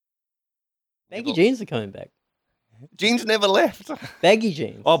Baggy jeans are coming back. Jeans never left. Baggy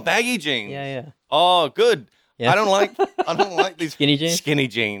jeans. Oh, baggy jeans. Yeah. Oh, good. Yeah. I don't like these Skinny jeans? Skinny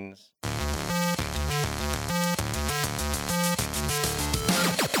jeans.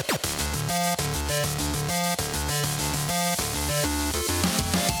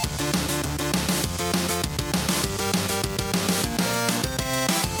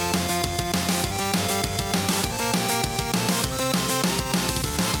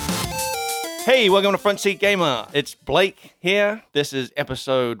 Hey, welcome to Front Seat Gamer. It's Blake here. This is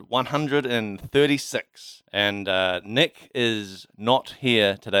episode 136. And Nick is not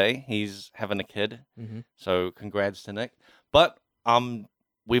here today. He's having a kid. Mm-hmm. So congrats to Nick. But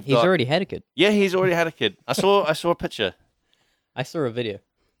He's already had a kid. Yeah, he's already had a kid. I saw a picture. I saw a video.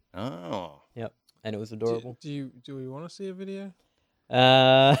 Oh. Yep. And it was adorable. Do we want to see a video?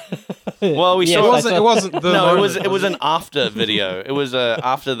 Well, we yes, saw It wasn't the No, moment, it was an after video. It was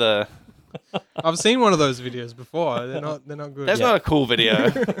after the I've seen one of those videos before. They're not good. That's not a cool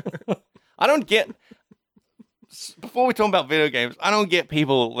video. I don't get. Before we talk about video games, I don't get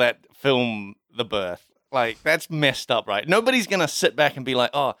people that film the birth. Like, that's messed up, right? Nobody's gonna sit back and be like,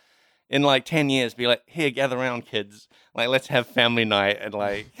 oh, in like 10 years, be like, here, gather around, kids. Like, let's have family night and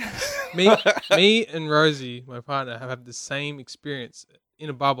like. me and Rosie, my partner, have had the same experience in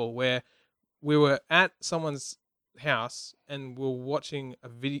a bubble where we were at someone's house and we were watching a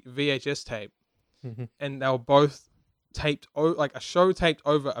VHS tape, and they were both taped, like a show taped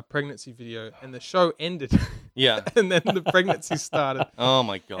over a pregnancy video, and the show ended. Yeah. And then the pregnancy started. Oh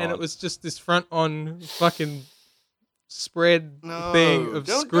my god. And it was just this front-on fucking spread No, thing of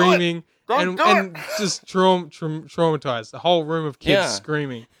don't do screaming Don't do and it. just traumatized. The whole room of kids Yeah.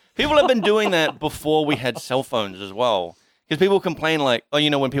 screaming. People have been doing that before we had cell phones as well. Because people complain like, oh,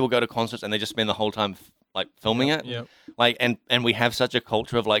 when people go to concerts and they just spend the whole time like filming it. Yep. Like, and we have such a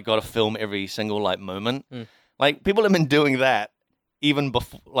culture of like, got to film every single like moment. Mm. Like, people have been doing that even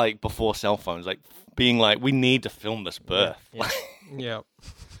before cell phones. Like, being like, we need to film this birth. Yeah. Yeah.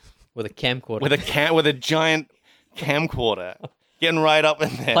 With a camcorder. with a giant camcorder, getting right up in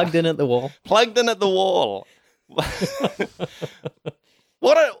there, Plugged in at the wall. Plugged in at the wall.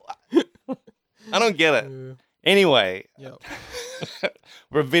 I don't get it. Anyway, Yep.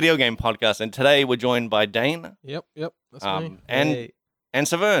 we're a video game podcast, and today we're joined by Dane, Yep. That's me. and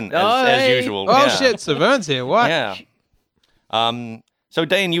Severn, Oh, as hey. usual. Oh yeah. shit, Severn's here. What? Yeah. So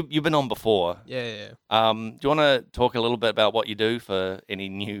Dane, you've been on before. Yeah. Do you want to talk a little bit about what you do for any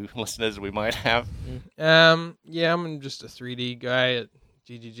new listeners we might have? Yeah, I'm just a 3D guy at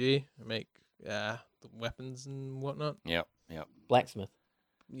GGG. I make the weapons and whatnot. Yep. Blacksmith.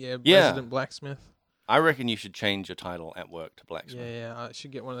 Yeah, Yeah. Resident Blacksmith. I reckon you should change your title at work to blacksmith. Yeah. I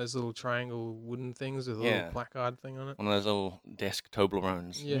should get one of those little triangle wooden things with a Yeah. little placard thing on it. One of those little desk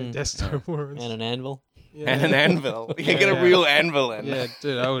Toblerones. Yeah, Mm. desktop ones. And an anvil. Yeah. And an anvil. You can get a Yeah. real anvil in. Yeah,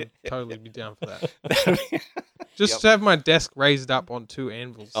 dude, I would totally be down for that. Just Yep. to have my desk raised up on two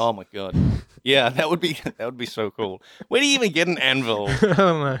anvils. Oh my god. Yeah, that would be so cool. Where do you even get an anvil I don't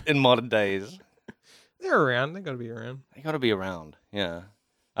know. in modern days? They're around. They gotta be around. They got to be around. Yeah.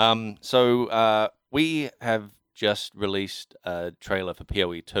 So we have just released a trailer for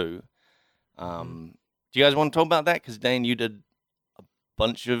PoE 2. Do you guys want to talk about that? Because Dane, you did a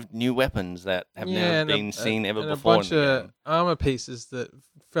bunch of new weapons that have never and been seen ever and before. a bunch of armor pieces that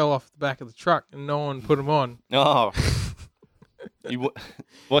fell off the back of the truck and no one put them on. Oh.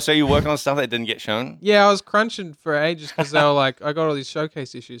 So you work on stuff that didn't get shown? Yeah, I was crunching for ages because they were like, I got all these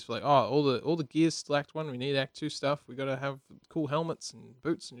showcase issues for like, all the gear's still Act 1. We need Act 2 stuff. We got to have cool helmets and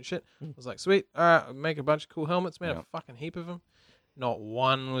boots and shit. I was like, sweet. All right, I'll make a bunch of cool helmets. Made a fucking heap of them. Not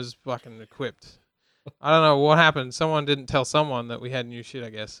one was fucking equipped. I don't know what happened. Someone didn't tell someone that we had new shit,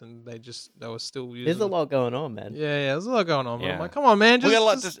 I guess, and they were still using There's a it. lot going on, man. Yeah, there's a lot going on. But Yeah. I'm like, come on, man. We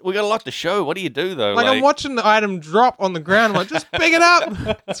Just, got a lot to show. What do you do though? like, I'm watching the item drop on the ground. I'm like, just pick it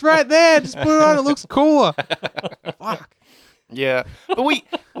up. It's right there. Just put it on. It looks cooler. Fuck. Yeah, but we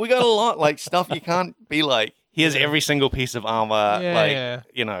got a lot like stuff you can't be like. Here's every single piece of armor. Yeah.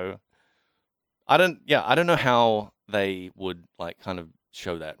 I don't know how they would like kind of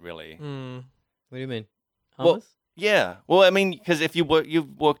show that really. What do you mean? Well, Hummus? Yeah, well, I mean, because if you've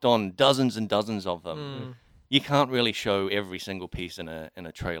worked on dozens and dozens of them, you can't really show every single piece in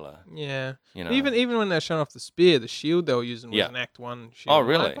a trailer. Yeah. You know, Even when they're showing off the spear, the shield they were using was Yeah. an Act 1 shield. Oh, I'm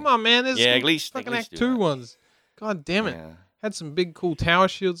really? like, come on, man. There's Yeah, some at least fucking do Act 2 that. ones. God damn it. Yeah. Had some big, cool tower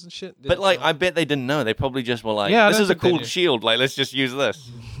shields and shit. But like, I bet they didn't know. They probably just were like, Yeah, I "This don't is a think they cool knew. shield. Like, let's just use this."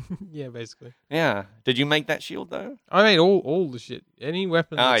 yeah, basically. Yeah. Did you make that shield though? I made all the shit. Any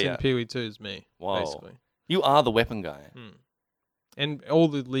weapon Ah, that's yeah. in PoE 2 is me, Whoa. basically. You are the weapon guy. And all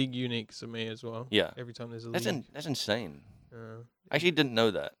the league uniques are me as well. Yeah. Every time there's a That's league. that's insane. Uh, I actually didn't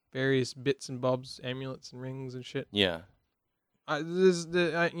know that. various bits and bobs, amulets and rings and shit. Yeah. I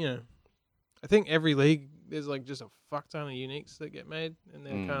think every league there's like just a fuck ton of uniques that get made, and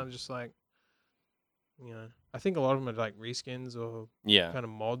they're kind of just like, I think a lot of them are like reskins or Yeah. kind of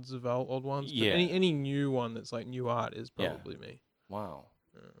mods of old ones. But Yeah. any new one that's like new art is Yeah. probably me. Wow.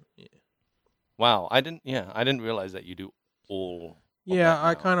 Yeah. Wow. I didn't realize that you do all. of Yeah, that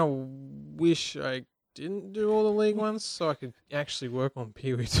I now. kind of wish I didn't do all the league ones so I could actually work on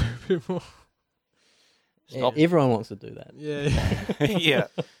Pee-wee 2 a bit more. Stop. Everyone wants to do that. Yeah. Yeah.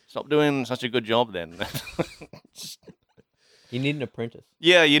 Stop doing such a good job then. You need an apprentice.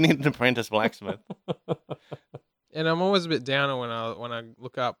 Yeah, you need an apprentice blacksmith. And I'm always a bit downer when I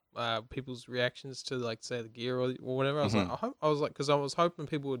look up people's reactions to like say the gear or whatever. I was like, because I was hoping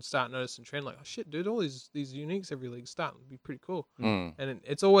people would start noticing trend like, oh shit, dude, all these uniques every league starting would be pretty cool. Mm. And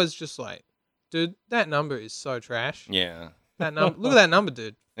it's always just like, dude, that number is so trash. Yeah. That number, look at that number,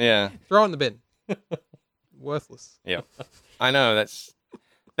 dude. Yeah. Throw it in the bin. Worthless. Yeah. I know that's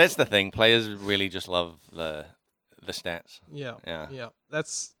the thing. Players really just love the stats. Yeah. Yeah.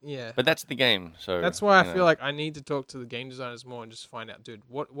 That's But that's the game. So That's why I you feel know. like I need to talk to the game designers more and just find out, dude,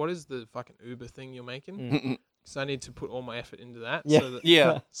 what is the fucking Uber thing you're making? Because I need to put all my effort into that. Yeah. So that,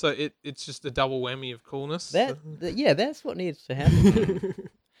 Yeah. So it's just a double whammy of coolness. That's what needs to happen.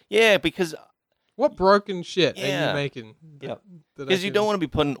 Yeah, because What broken shit are Yeah. you making? Yep. you don't want to be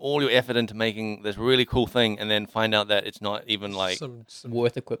putting all your effort into making this really cool thing and then find out that it's not even like some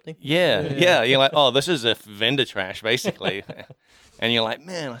Worth equipping. yeah. You're like, oh, this is a vendor trash basically, and you're like,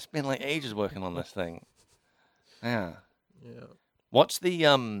 man, I spent like ages working on this thing. Yeah. yeah. What's the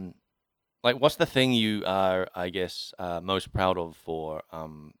what's the thing you are, I guess, most proud of for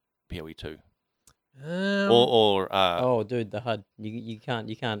PoE 2 or Oh, dude, the HUD. You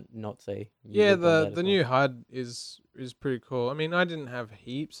can't not see. You yeah, worked on that as the well. new HUD is pretty cool. I mean, I didn't have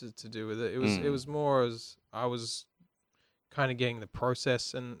heaps to do with it. It was more as I was kind of getting the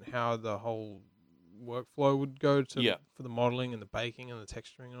process and how the whole workflow would go for the modeling and the baking and the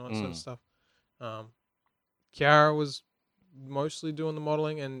texturing and all that sort of stuff. Kiara was mostly doing the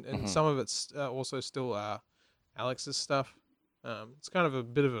modeling, and some of it's also still Alex's stuff. It's kind of a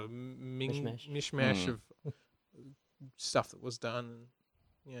bit of a mishmash of stuff that was done.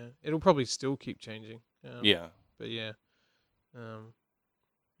 And, yeah, it'll probably still keep changing. yeah. But yeah,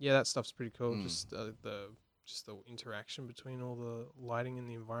 that stuff's pretty cool. Just the interaction between all the lighting and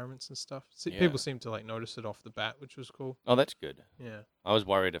the environments and stuff. People seem to like notice it off the bat, which was cool. Oh, that's good. Yeah, I was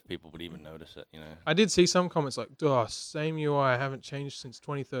worried if people would even notice it. I did see some comments like, "Oh, same UI. I haven't changed since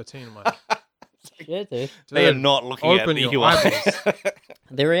 2013." I'm like, Yeah, dude. They are "Dude, not looking at open the your UI. eyeballs."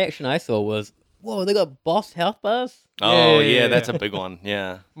 The reaction I saw was, "Whoa, they got boss health bars." Oh Yeah. that's a big one.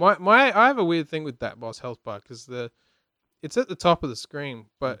 Yeah. I have a weird thing with that boss health bar because it's at the top of the screen,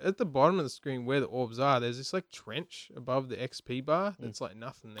 but at the bottom of the screen where the orbs are, there's this like trench above the XP bar that's like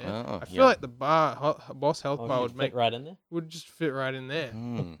nothing there. Oh, I feel yeah. like the boss health Oh, bar you would fit make right in there. would just fit right in there.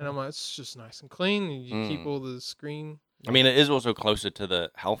 Mm. And I'm like, it's just nice and clean, and you keep all the screen. I mean, it is also closer to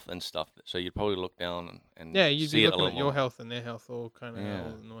the health and stuff, so you'd probably look down and Yeah, you'd see be it a looking little at your more. health and their health all kind of Yeah.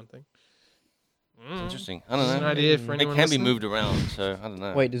 all in one thing. It's interesting. I don't Just know. an idea for It anyone can be listening. moved around, so I don't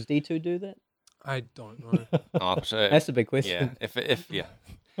know. Wait, does D2 do that? I don't know. Oh, so, That's a big yeah. question. If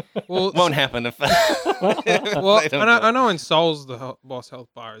Well, it won't happen if. well, they don't do it. I know in Souls the boss health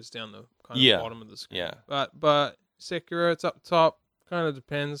bar is down the kind of Yeah. bottom of the screen. Yeah. But Sekiro, it's up top. Kind of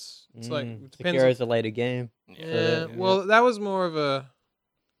depends. It's like it depends. Sekiro's a later game. Yeah. Well, that was more of a.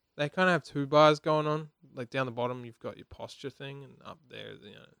 They kind of have two bars going on. Like down the bottom, you've got your posture thing, and up there,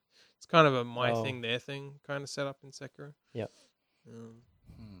 it's kind of a my Oh. thing, their thing kind of setup in Sekiro. Yep.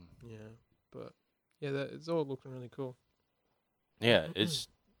 Yeah, but yeah, it's all looking really cool. Yeah, it's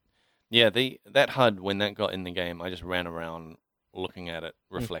that HUD when that got in the game, I just ran around looking at it,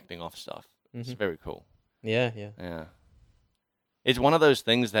 reflecting off stuff. It's Mhm. very cool. Yeah. Yeah, it's one of those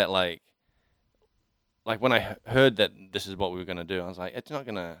things that like when I heard that this is what we were gonna do, I was like, it's not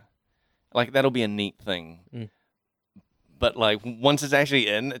gonna that'll be a neat thing. Mm. But like once it's actually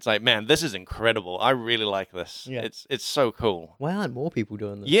in, it's like, man, this is incredible. I really like this. Yeah. It's so cool. Why aren't more people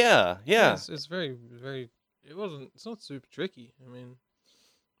doing this? Yeah. It's very, very. It's not super tricky. I mean,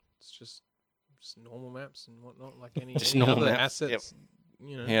 it's just normal maps and whatnot, like any, Just any normal other maps, yep. assets.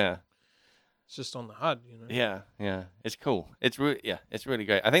 Yeah. It's just on the HUD. Yeah. It's cool. It's really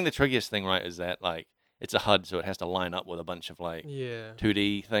great. I think the trickiest thing, right, is that like it's a HUD, so it has to line up with a bunch of like Yeah.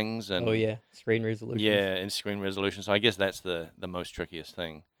 2D things and Oh yeah, screen resolution. yeah, and screen resolution. So I guess that's the most trickiest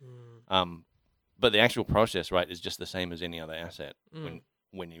thing. Mm. but the actual process, right, is just the same as any other asset Mm.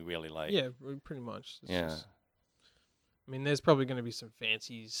 when you really like. Yeah, pretty much. It's Yeah. just- I mean, there's probably going to be some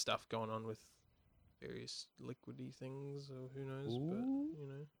fancy stuff going on with various liquidy things, or who knows.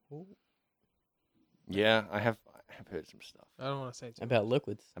 But Yeah, I have heard some stuff I don't want to say too About much.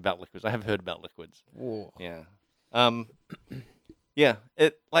 liquids. about liquids. I have heard about liquids. Whoa. Yeah. Yeah,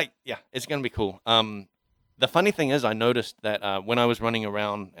 it's gonna be cool. The funny thing is, I noticed that when I was running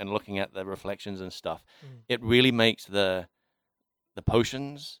around and looking at the reflections and stuff, it really makes the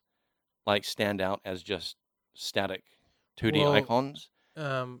potions like stand out as just static 2D Well, icons.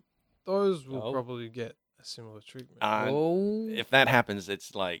 Those will Oh. probably get a similar treatment. Oh. If that happens,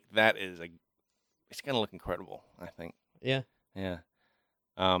 it's like it's gonna look incredible. I think. Yeah. Yeah.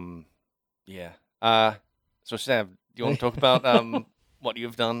 Yeah. So Sav, do you want to talk about what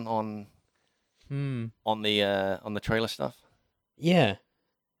you've done on the trailer stuff? Yeah.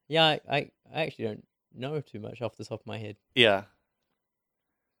 Yeah, I actually don't know too much off the top of my head. Yeah.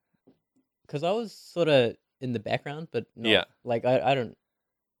 Because I was sort of in the background, but not, Yeah. like,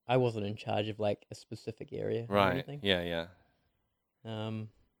 I wasn't in charge of, like, a specific area or Right. anything. Yeah. Yeah.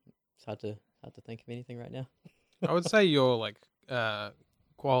 It's hard to think of anything right now. I would say your like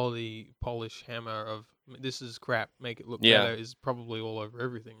quality polish hammer of this is crap, make it look Yeah. better is probably all over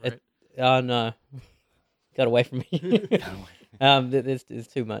everything, It- right? Oh, no. Got away from me. There's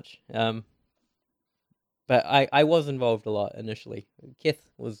too much. But I was involved a lot initially. Kith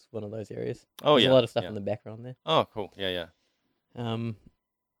was one of those areas. Oh There's yeah. a lot of stuff yeah. in the background there. Oh, cool. Yeah. Yeah.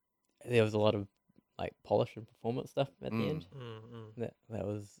 There was a lot of like polish and performance stuff at the Mm. end. Mm-hmm. That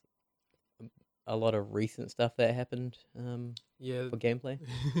was a lot of recent stuff that happened Yeah, for gameplay.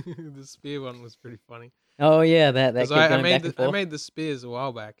 the spear one was pretty funny. Oh yeah, that 'Cause kept I going made back and I forth. made the spears a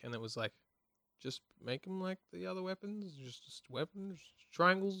while back, and it was like, just make them like the other weapons, just weapons,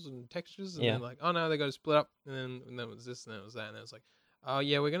 triangles and textures, and Yeah. then like, oh no, they got to split up, and then it was this, and then it was that, and it was like, oh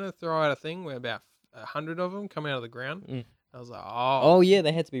yeah, we're gonna throw out a thing where about 100 of them come out of the ground. Mm. I was like, Oh yeah,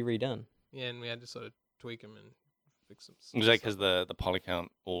 they had to be redone. yeah, and we had to sort of tweak them and fix them. Was that because the poly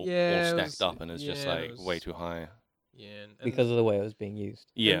count all Yeah, it stacked was- up and it's just yeah, it like was- way too high? yeah, and Because of the way it was being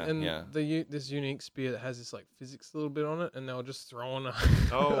used. Yeah. and yeah. this unique spear that has this like physics little bit on it, and they were just throwing a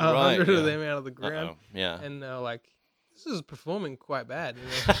Oh, 100 right, of yeah. them out of the ground, Uh-oh. Yeah. and they were like, this is performing quite bad. You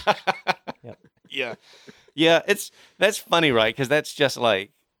know? Yep. Yeah. Yeah, that's funny, right? Because that's just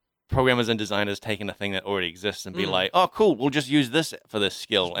like programmers and designers taking a thing that already exists and be Mm. like, oh, cool, we'll just use this for this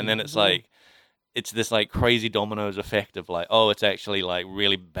skill. And then it's like, it's this like crazy dominoes effect of like, oh, it's actually like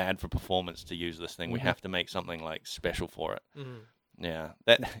really bad for performance to use this thing. We Mhm. have to make something like special for it. Mhm. Yeah.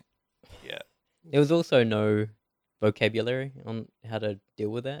 That, yeah. There was also no vocabulary on how to deal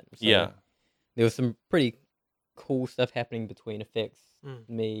with that. So Yeah. there was some pretty cool stuff happening between effects, Mm.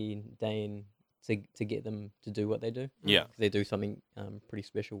 me, Dane, to get them to do what they do. Yeah. 'Cause they do something pretty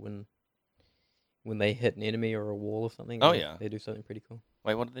special when they hit an enemy or a wall or something. Oh, they- yeah. they do something pretty cool.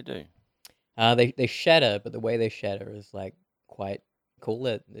 Wait, what did they do? They shatter, but the way they shatter is like quite cool.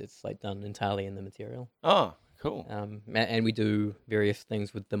 It's like done entirely in the material. Oh, cool. And we do various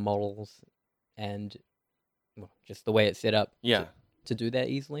things with the models and just the way it's set up. Yeah. To do that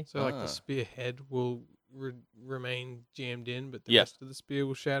easily. So like Ah. the spear head will remain jammed in, but the Yeah. rest of the spear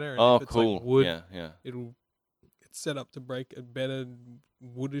will shatter. And Oh, if it's cool. like wood, Yeah. it's set up to break a better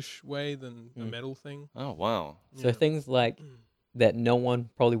woodish way than a Mm. metal thing. Oh, wow. So Yeah. things like Mm. that no one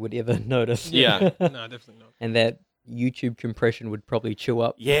probably would ever notice. Yeah. No, definitely not. And that YouTube compression would probably chew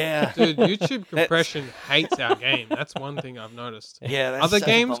up. Yeah. Dude, YouTube compression hates our game. That's one thing I've noticed. Yeah. That's Other such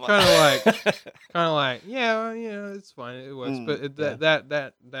a games bummer. kind of like, yeah, well, it's fine, it works. Mm, But yeah.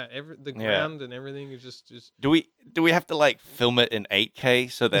 the Yeah. ground and everything is just Do we have to like film it in 8K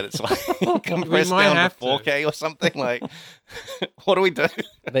so that it's like compressed might down to have to. 4K or something? Like, what do we do?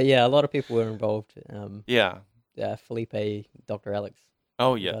 But yeah, a lot of people were involved. Yeah. Felipe, Dr. Alex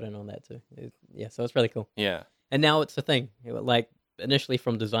Oh yeah. got in on that too. Yeah, so it's really cool. Yeah. And now it's a thing. Like initially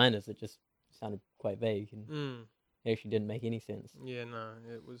from designers, it just sounded quite vague and it actually didn't make any sense. yeah, no,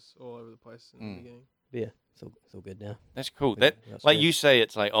 it was all over the place in Mm. the beginning. But yeah, it's all good now. That's cool. Yeah, That that's like great. you say,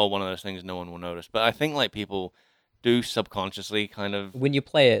 it's like, oh, one of those things no one will notice. But I think like people do subconsciously kind of When you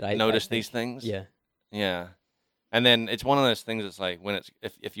play it, I notice think- these things. Yeah, Yeah. And then it's one of those things that's like when it's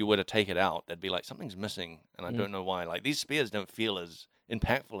if you were to take it out, they'd be like something's missing, and I Mm. don't know why. Like these spears don't feel as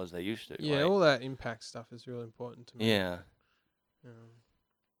impactful as they used to. Yeah, like- all that impact stuff is really important to me. yeah.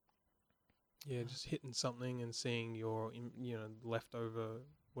 Yeah, just hitting something and seeing your, leftover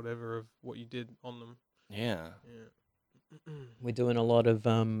whatever of what you did on them. Yeah. Yeah. we're doing a lot of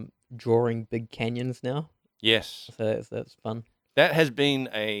drawing big canyons now, Yes. so that's fun. That has been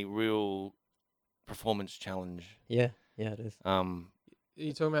a real performance challenge. Yeah, it is. Are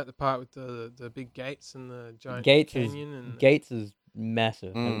you talking about the part with the big gates and the giant Gates canyon? Gates is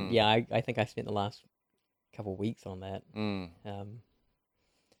massive. And Mm. yeah, I think I spent the last couple of weeks on that.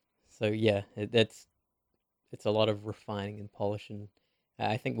 So yeah, it's a lot of refining and polishing.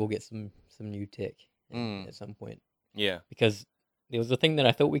 I think we'll get some new tech at some point, Yeah. because there was a thing that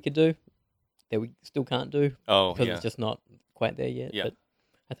I thought we could do that we still can't do Oh, because yeah. it's just not quite there yet. Yeah. But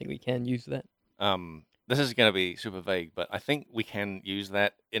I think we can use that. This is going to be super vague, but I think we can use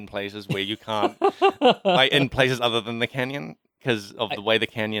that in places where you can't, like in places other than the canyon, because of the way the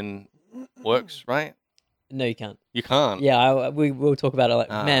canyon works, right? No, you can't. You can't. Yeah, we will talk about it. Like,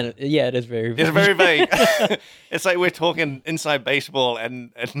 man, yeah, it is very vague. It's very vague. It's like we're talking inside baseball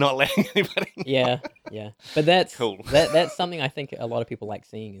and not letting anybody know. Yeah. But that's Cool. That's something I think a lot of people like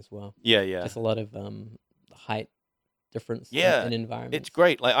seeing as well. Yeah. Just a lot of height difference Yeah, in environments. It's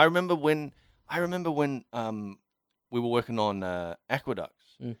great. Like I remember when we were working on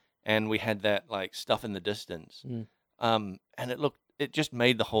aqueducts, and we had that like stuff in the distance, and it just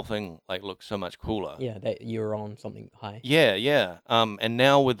made the whole thing like look so much cooler. Yeah, that you're on something high. Yeah. And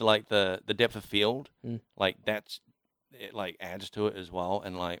now with like the depth of field, like it like adds to it as well,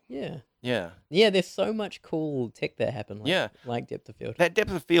 and like Yeah. yeah. There's so much cool tech that happened. Like depth of field. That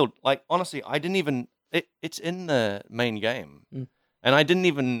depth of field, like honestly, I didn't even it's in the main game. And I didn't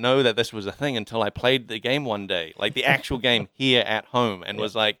even know that this was a thing until I played the game one day, like the actual game here at home, and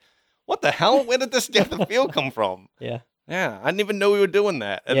was like, what the hell? Where did this depth of field come from? Yeah, I didn't even know we were doing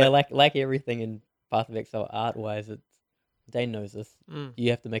that. And yeah, like everything in Path of Exile art-wise, Dane knows this. You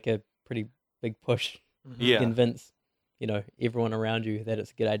have to make a pretty big push to convince, everyone around you that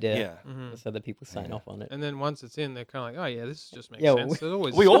it's a good idea. So that people sign off on it. And then once it's in, they're kind of like, oh yeah, this just makes Yeah, sense.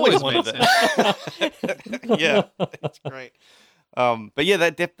 We always made wanted it. Yeah, that's great. But yeah,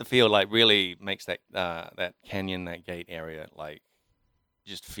 that depth of field like really makes that that canyon, that gate area like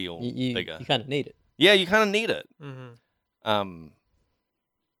just feel bigger. You kind of need it. Yeah, you kind of need it. Mm-hmm.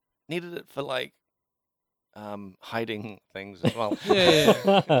 Needed it for like hiding things as well.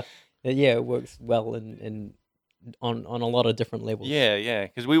 Yeah. Yeah, it works well in on a lot of different levels. Yeah,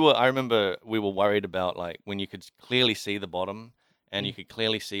 because I remember we were worried about like when you could clearly see the bottom and you could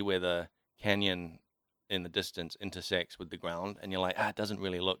clearly see where the canyon in the distance intersects with the ground, and you're like, it doesn't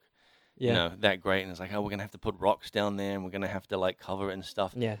really look, that great. And it's like, we're gonna have to put rocks down there, and we're gonna have to like cover it and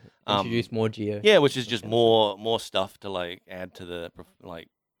stuff. Yeah, introduce more geo. Yeah, which is just more stuff to like add to the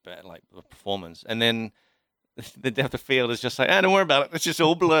the performance, and then the depth of field is just like, don't worry about it. It's just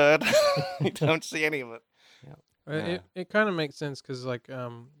all blurred. You don't see any of it. Yeah. It kind of makes sense because like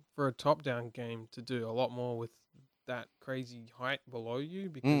for a top-down game to do a lot more with that crazy height below you,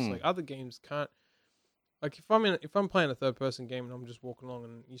 because like other games can't. Like if I'm playing a third-person game and I'm just walking along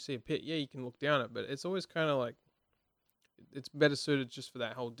and you see a pit, you can look down it, but it's always kind of like it's better suited just for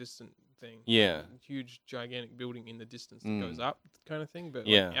that whole distant thing. Yeah, huge gigantic building in the distance that goes up, kind of thing. But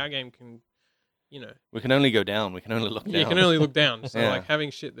our game can. We can only go down. We can only look down. You can only look down. So like having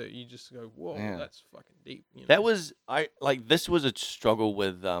shit that you just go, whoa, that's fucking deep. That was this was a struggle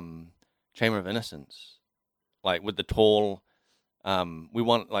with Chamber of Innocence, like with the tall. I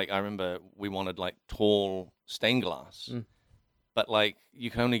remember we wanted like tall stained glass, but like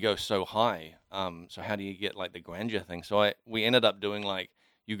you can only go so high. So how do you get like the grandeur thing? So we ended up doing like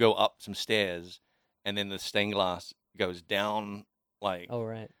you go up some stairs, and then the stained glass goes down like. Oh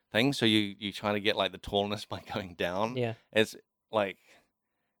right. Thing, so you try to get like the tallness by going down. Yeah, it's like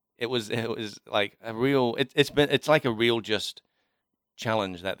it was like a real. It's like a real just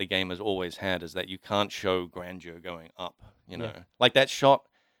challenge that the game has always had, is that you can't show grandeur going up. Like that shot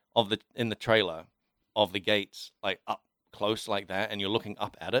in the trailer of the gates like up close like that, and you're looking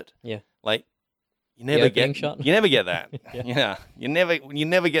up at it. Yeah, like you never get shot. You never get that. Yeah, you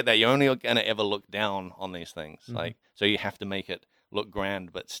never get that. You're only gonna ever look down on these things. Like so, you have to make it look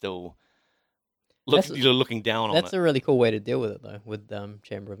grand, but still you're looking down on it. That's a really cool way to deal with it, though, with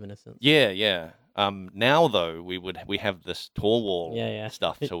Chamber of Innocence. Yeah. Now though, we have this tall wall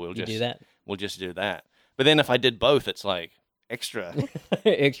stuff, so we'll just do that. We'll just do that. But then if I did both, it's like extra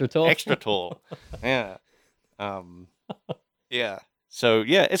tall. Yeah. Yeah. So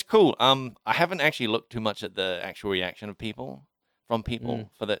yeah, it's cool. I haven't actually looked too much at the actual reaction of people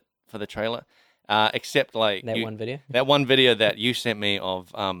for the trailer. Except like that one video that you sent me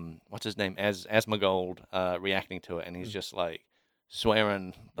of what's his name, Asmongold reacting to it, and he's just like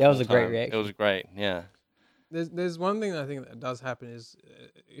swearing. That was a great reaction. It was great, yeah. There's one thing I think that does happen is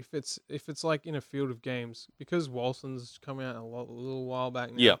if it's like in a field of games, because Wolcen's coming out a little while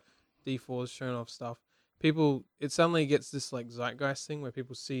back now. Yeah. D4's showing off stuff. It suddenly gets this like zeitgeist thing where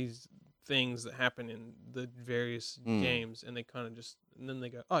people see things that happen in the various games, and they kind of just, and then they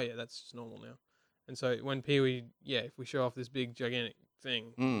go, oh yeah, that's just normal now. And so when Pee-wee, if we show off this big gigantic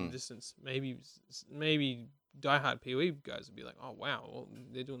thing in the distance, maybe diehard Pee-wee guys would be like, oh wow, well,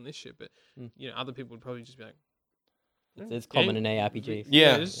 they're doing this shit, but other people would probably just be like, it's common in ARPGs.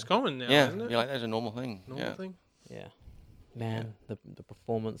 Yeah, it's common now. Yeah, isn't it? You're like, that's a normal thing. Normal thing. Yeah, man, the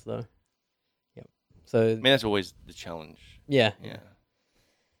performance though. Yep. So I mean, that's always the challenge. Yeah. Yeah.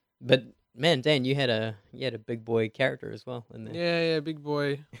 But man, Dan, you had a big boy character as well in there. Yeah, big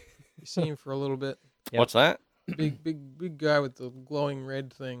boy. You see him for a little bit. Yep. What's that? Big guy with the glowing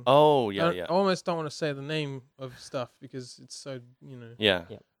red thing. Oh yeah, I almost don't want to say the name of stuff because it's so Yeah.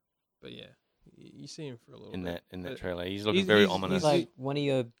 Yep. But yeah, you see him for a little bit in that trailer. He's looking very ominous. He's like one of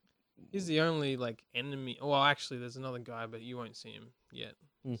your. He's the only like enemy. Well, actually, there's another guy, but you won't see him yet.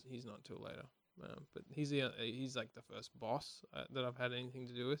 He's not till later. But he's like the first boss that I've had anything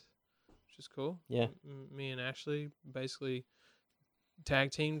to do with, which is cool. Yeah. Me and Ashley basically tag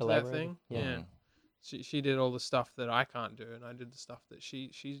teamed that thing. Yeah. She did all the stuff that I can't do, and I did the stuff that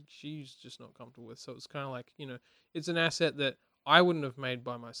she's just not comfortable with. So it's kind of like, it's an asset that I wouldn't have made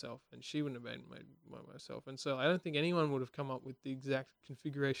by myself, and she wouldn't have made by myself. And so I don't think anyone would have come up with the exact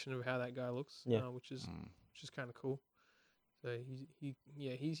configuration of how that guy looks, which is kind of cool. So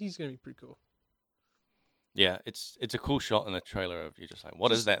he's going to be pretty cool. Yeah, it's a cool shot in the trailer of you just like,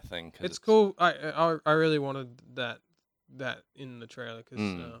 what is that thing? It's cool. I really wanted that in the trailer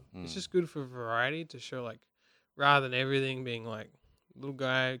because it's just good for variety to show, like, rather than everything being like little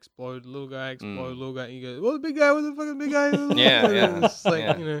guy explode, little guy, you go, well, the big guy was a fucking big guy. Yeah. It's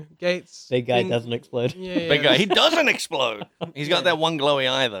like, Gates. Big guy doesn't explode. Yeah, big guy, he doesn't explode. He's got that one glowy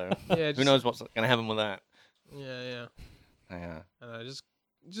eye though. Yeah, who knows what's going to happen with that? Yeah. Yeah.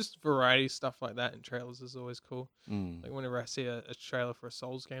 Just variety stuff like that in trailers is always cool. Mm. Like whenever I see a trailer for a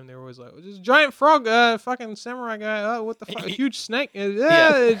Souls game, they're always like, "Just giant frog, fucking samurai guy. Oh, what the fuck? A huge snake?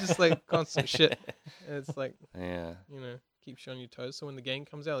 Just like constant shit." And it's like, keep showing your toes. So when the game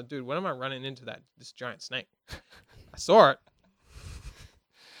comes out, like, dude, when am I running into this giant snake? I saw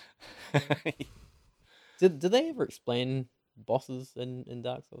it. Did they ever explain bosses in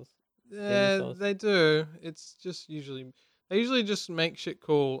Dark Souls? Yeah, they do. It's just they usually just make shit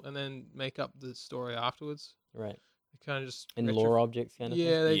cool and then make up the story afterwards. Right. They kind of just lore objects kind of thing.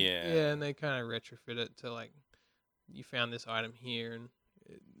 And they kind of retrofit it to, like, you found this item here and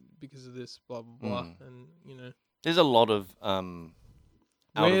because of this blah blah blah, and there's a lot of out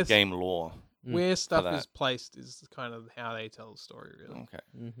of game lore. Where stuff is placed is kind of how they tell the story, really.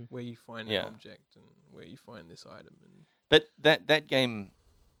 Okay. Where you find an object and where you find this item. But that game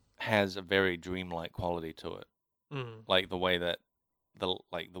has a very dreamlike quality to it. Like the way that the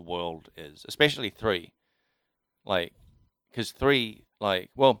world is, especially 3. Like, because 3, like,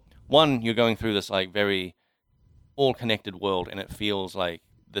 well, 1, you're going through this like very all connected world, and it feels like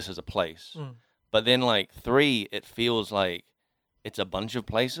this is a place. But then like 3, it feels like it's a bunch of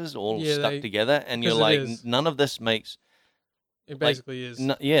places all stuck together, and you're like, none of this makes. It basically is.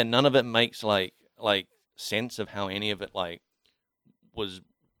 None of it makes like sense of how any of it like was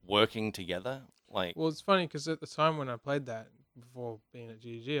working together. Like, well, it's funny because at the time when I played that before being at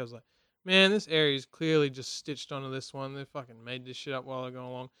GG, I was like, man, this area is clearly just stitched onto this one. They fucking made this shit up while they're going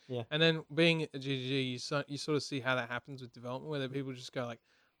along. Yeah. And then being at GG, you sort of see how that happens with development, where people just go like,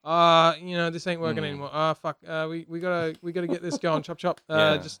 this ain't working anymore. Fuck, we gotta get this going. Chop chop.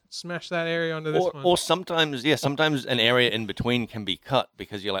 Just smash that area onto this one. Or sometimes an area in between can be cut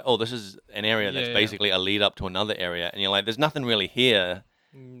because you're like, oh, this is an area that's basically a lead up to another area, and you're like, there's nothing really here.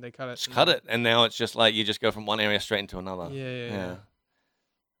 They cut it. Just cut it, and now it's just like you just go from one area straight into another. Yeah.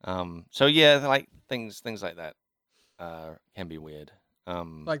 So like things like that can be weird.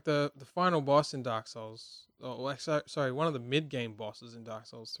 Like the final boss in Dark Souls. One of the mid-game bosses in Dark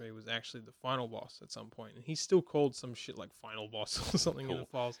Souls 3 was actually the final boss at some point, and he's still called some shit like final boss or something in the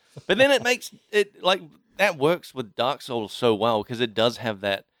files. But then it makes it like that works with Dark Souls so well because it does have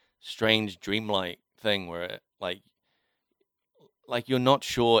that strange dreamlike thing where it like you're not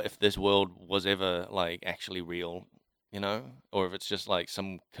sure if this world was ever like actually real, or if it's just like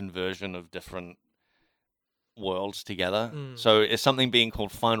some conversion of different worlds together. So it's something being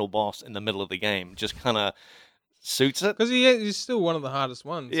called final boss in the middle of the game just kind of suits it because he's still one of the hardest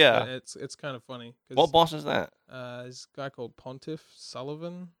ones. Yeah, it's kind of funny. What boss is that? This guy called Pontiff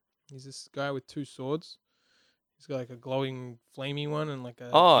Sullivan. He's this guy with 2 swords. He's got like a glowing, flamey one and like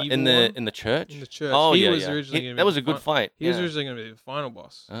a in the church. In the church. Oh, he was originally that was a good fight. He was originally going to be the final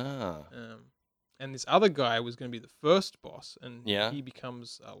boss. Ah. and this other guy was going to be the first boss, and Yeah. he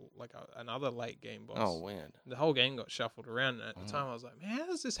becomes another late game boss. Oh, weird. The whole game got shuffled around, and at the time I was like, man, how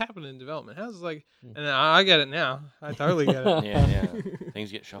does this happen in development? How does like? And I get it now. I totally get it. Yeah.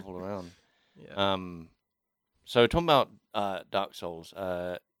 Things get shuffled around. Yeah. So talking about Dark Souls,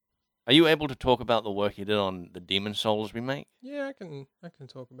 are you able to talk about the work you did on the Demon Souls remake? Yeah, I can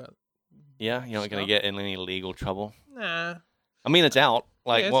talk about. Yeah, you're not going to get in any legal trouble. Nah. I mean, it's out.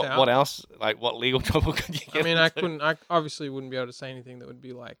 Like, it's what out. What else? Like, what legal trouble could you get? I mean, I obviously wouldn't be able to say anything that would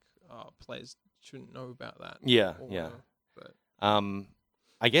be like, oh, players shouldn't know about that. Yeah. But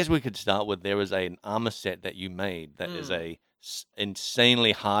I guess we could start with there was an armor set that you made that is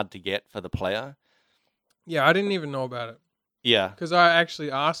insanely hard to get for the player. Yeah, I didn't even know about it. Yeah. Because I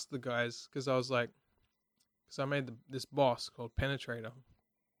actually asked the guys, because I was like, because I made this boss called Penetrator.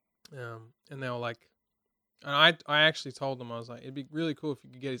 And they were like, and I actually told them, I was like, it'd be really cool if you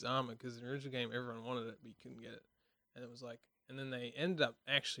could get his armor, because in the original game everyone wanted it, but you couldn't get it. And it was like, and then they ended up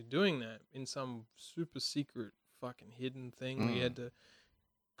actually doing that in some super secret fucking hidden thing where you had to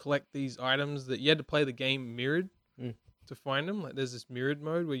collect these items that you had to play the game mirrored to find them. Like there's this mirrored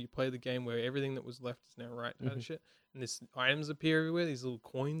mode where you play the game where everything that was left is now right kind of shit. And these items appear everywhere, these little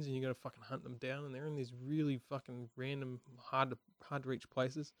coins, and you gotta fucking hunt them down, and they're in these really fucking random, hard to reach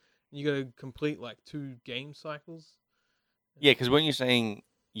places. And you gotta complete like 2 game cycles. Yeah, because when you're saying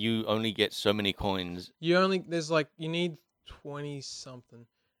you only get so many coins, you need 20 something,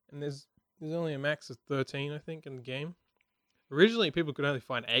 and there's only a max of 13, I think, in the game. Originally, people could only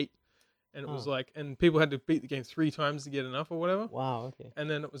find 8, and it was like, and people had to beat the game 3 times to get enough or whatever. Wow, okay. And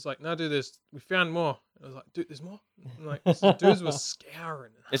then it was like, no, dude, we found more. And I was like, dude, there's more. And like, so dudes were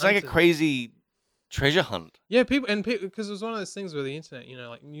scouring. It's like a crazy treasure hunt. Yeah, because it was one of those things with the internet,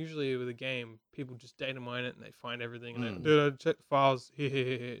 like usually with a game, people just data mine it and they find everything. And they, dude, I check the files. Here,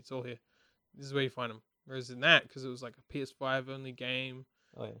 it's all here. This is where you find them. Whereas in that, because it was like a PS5 only game,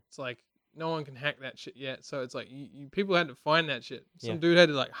 it's like no one can hack that shit yet. So it's like people had to find that shit. Some dude had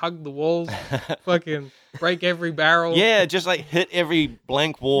to like hug the walls, fucking break every barrel. Yeah, just like hit every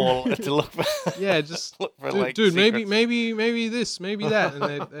blank wall to look for. Yeah, just look for dude, secrets. maybe this, maybe that, and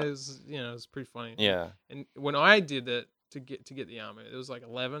it was it was pretty funny. Yeah. And when I did it to get the armor, it was like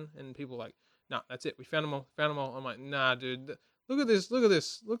 11, and people were like, nah, that's it. We found them all. I'm like, nah, dude, look at this.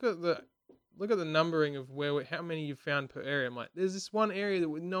 Look at the numbering of how many you found per area. I'm like, there's this one area that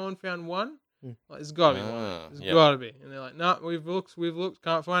no one found one. Like, there's got to be one. There's got to be. And they're like, no, we've looked,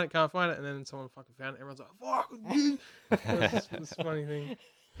 can't find it. And then someone fucking found it. Everyone's like, fuck. It's a funny thing.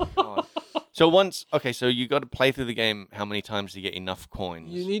 So you got to play through the game how many times to get enough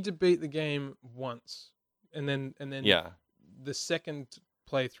coins? You need to beat the game once. And then the second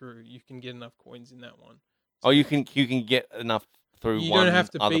playthrough, you can get enough coins in that one. So you can get enough through you one don't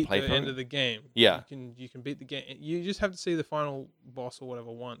have to other beat playthrough? The end of the game. Yeah. You can beat the game. You just have to see the final boss or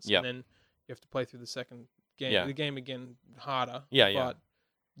whatever once. Yeah. And then you have to play through the second game. Yeah. The game again harder. Yeah. But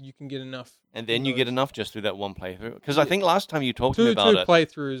you can get enough. And then you get enough just through that one playthrough. Because I think last time you talked to me about two it.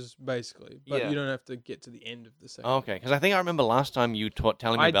 playthroughs basically, but you don't have to get to the end of the second. Oh, okay, because I think I remember last time you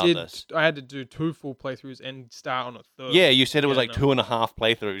telling me about this. I had to do 2 full playthroughs and start on a third. Yeah, you said it was like 2.5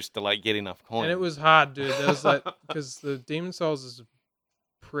 playthroughs to like get enough coins. And it was hard, dude. There was like because the Demon Souls is a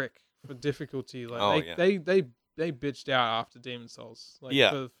prick for difficulty. Like they bitched out after Demon Souls. Like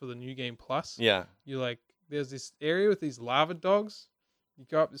for the new game plus. Yeah. You like there's this area with these lava dogs. You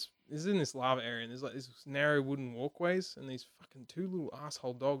go up this is in this lava area, and there's like these narrow wooden walkways, and these fucking 2 little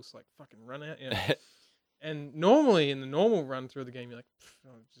asshole dogs like fucking run out. And normally in the normal run through the game, you're like,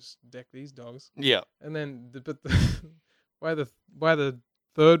 I'll just deck these dogs. Yeah. And then by the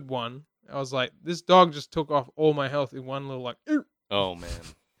third one, I was like, this dog just took off all my health in one little like. Oh man.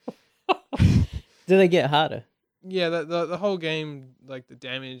 Do they get harder? Yeah, the whole game, like the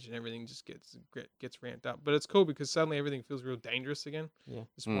damage and everything, just gets ramped up. But it's cool because suddenly everything feels real dangerous again. Yeah.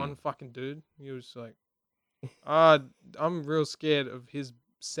 This one fucking dude, he was like, I'm real scared of his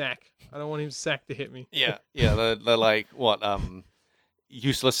sack. I don't want his sack to hit me. Yeah. They're like what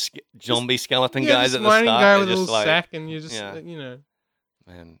useless zombie skeleton guys at the start. Guy with a little sack, and you just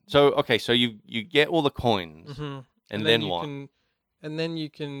Man. So okay, so you get all the coins, and then what? And then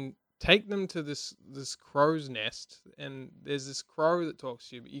you can take them to this crow's nest, and there's this crow that talks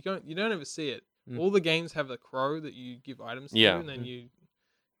to you, but you don't ever see it. All the games have a crow that you give items to, and then you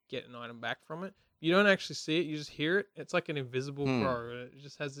get an item back from it. You don't actually see it; you just hear it. It's like an invisible crow. It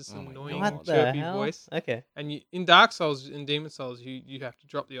just has this annoying chirpy voice. Okay. And in Dark Souls, in Demon Souls, you have to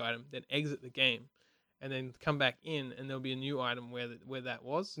drop the item, then exit the game, and then come back in, and there'll be a new item where that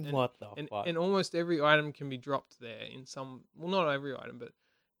was. And, what the fuck? And almost every item can be dropped there in some. Well, not every item, but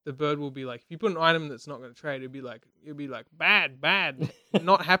the bird will be like, if you put an item that's not going to trade, it'll be like bad,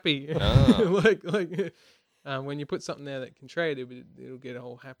 not happy. Oh. like when you put something there that can trade, it'll get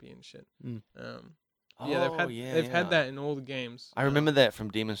all happy and shit. They've had that in all the games. I remember that from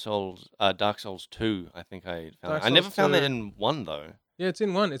Demon Souls, Dark Souls 2. I think I found. I never found that in 1 though. Yeah, it's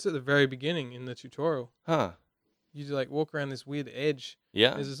in 1. It's at the very beginning in the tutorial. Huh. You like walk around this weird edge.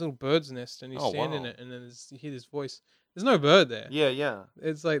 Yeah. There's this little bird's nest, and you stand in it, and then you hear this voice. There's no bird there. Yeah.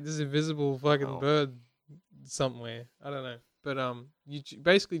 It's like this invisible fucking bird somewhere. I don't know. But you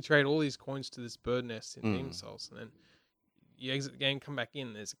basically trade all these coins to this bird nest in Demon Souls, and then you exit the game, come back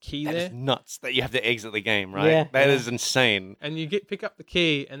in. There's a key there. That is nuts that you have to exit the game, right? Yeah, that is insane. And you pick up the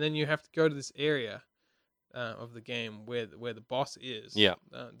key, and then you have to go to this area of the game where the boss is. Yeah.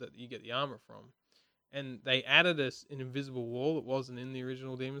 That you get the armor from. And they added an invisible wall that wasn't in the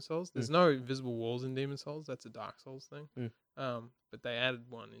original Demon Souls. There's no invisible walls in Demon Souls. That's a Dark Souls thing. But they added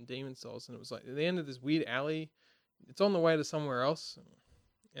one in Demon Souls, and it was like at the end of this weird alley. It's on the way to somewhere else,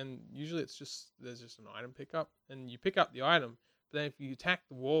 and usually there's just an item pickup, and you pick up the item. But then if you attack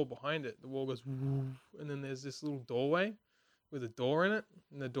the wall behind it, the wall goes, and then there's this little doorway with a door in it,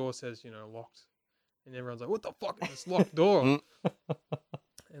 and the door says, locked. And everyone's like, "What the fuck is this locked door?"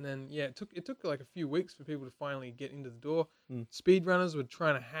 And then it took like a few weeks for people to finally get into the door. Speedrunners were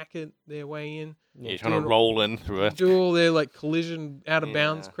trying to hack their way in. Yeah, trying to roll in through it. Do all their like collision out of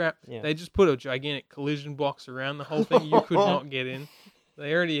bounds crap. Yeah. They just put a gigantic collision box around the whole thing. You could not get in.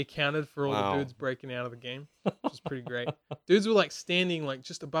 They already accounted for all the dudes breaking out of the game, which was pretty great. Dudes were like standing like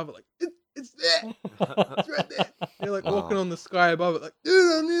just above it, like it's there, it's right there. They're like walking on the sky above it, like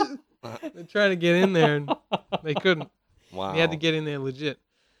dude, they're trying to get in there and they couldn't. Wow, they had to get in there legit.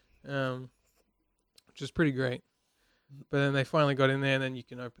 Which is pretty great. But then they finally got in there, and then you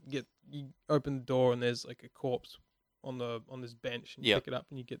can open the door, and there's like a corpse on this bench, and you pick it up,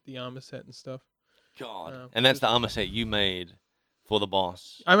 and you get the armor set and stuff. God, and that's the armor set you made for the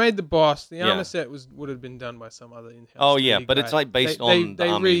boss. I made the boss. The armor set would have been done by some other in-house. Oh yeah, but it's like based on the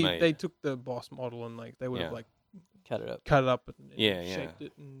armor you made. They took the boss model and like they would have like cut it up, and shaped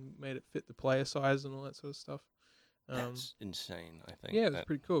it and made it fit the player size and all that sort of stuff. That's insane, I think. Yeah, it was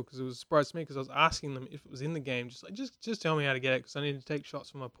pretty cool because it was a surprise to me because I was asking them if it was in the game, just tell me how to get it because I need to take shots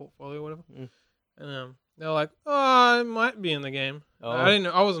for my portfolio or whatever. And they're like, "Oh, it might be in the game." I didn't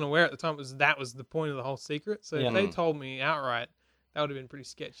know. I wasn't aware at the time that was the point of the whole secret. So if they told me outright, that would have been pretty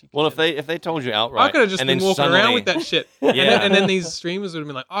sketchy. Well, if they told you outright, I could have just been walking around with that shit. And then these streamers would have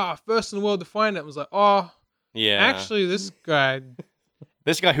been like, first in the world to find it. I was like, actually, this guy who,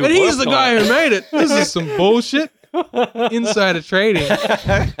 but he's the guy who made it. This is some bullshit. Insider trading.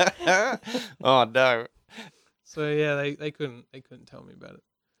 Oh no. So yeah, they couldn't tell me about it.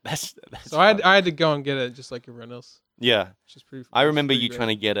 That's so I had to go and get it just like everyone else. Yeah. Which is pretty. I remember you great. trying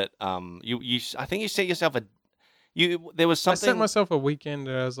to get it. You I think you set yourself there was something. I set myself a weekend.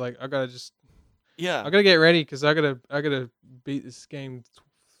 I was like, I gotta get ready because I gotta beat this game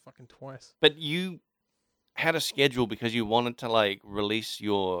fucking twice. But you had a schedule because you wanted to like release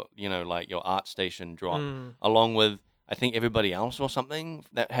your like your ArtStation drop along with I think everybody else or something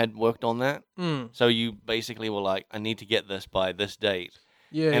that had worked on that. So you basically were like, I need to get this by this date.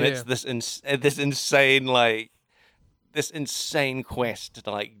 Yeah, and it's this insane quest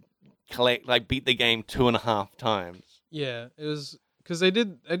to like collect, like beat the game 2.5 times. Yeah, it was because they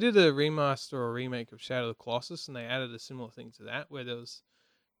did a remaster or a remake of Shadow of the Colossus, and they added a similar thing to that where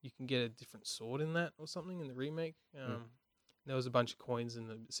you can get a different sword in that or something in the remake. There was a bunch of coins in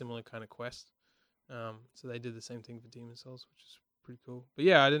the similar kind of quest. So they did the same thing for Demon Souls, which is pretty cool. But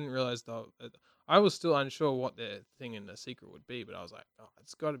yeah, I didn't realize though. I was still unsure what the thing in the secret would be, but I was like,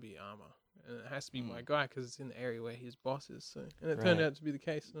 it's got to be armor, and it has to be my guy because it's in the area where his boss is. So, and it turned out to be the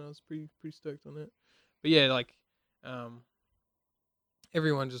case, and I was pretty stoked on that. But yeah, like,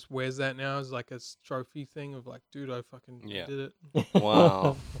 everyone just wears that now as like a trophy thing of like, dude, I fucking did it.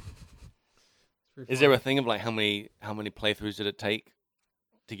 Wow. Is there a thing of like how many playthroughs did it take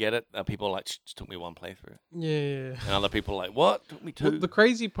to get it? People are like, it took me 1 playthrough. Yeah. And other people are like, what? Took me 2. Well, the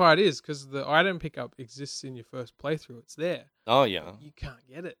crazy part is because the item pickup exists in your first playthrough. It's there. Oh yeah. You can't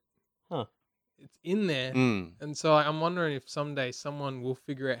get it. Huh. It's in there. And so I'm wondering if someday someone will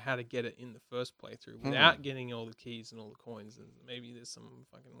figure out how to get it in the first playthrough without getting all the keys and all the coins. And maybe there's some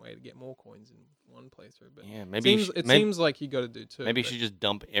fucking way to get more coins in one playthrough. But yeah, maybe it seems like you got to do 2. Maybe you should just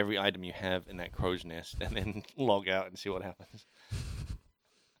dump every item you have in that crow's nest and then log out and see what happens.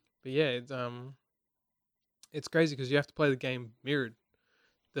 But yeah, it's crazy because you have to play the game mirrored.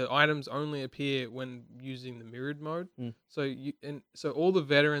 The items only appear when using the mirrored mode. So all the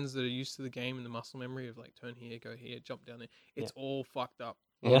veterans that are used to the game and the muscle memory of like turn here, go here, jump down there, it's all fucked up.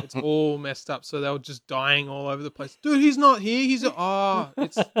 Yeah. It's all messed up, so they were just dying all over the place. Dude, he's not here. You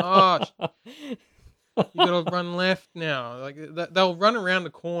gotta run left now. Like they'll run around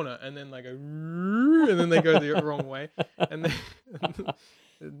the corner and then they go, and then they go the wrong way, and then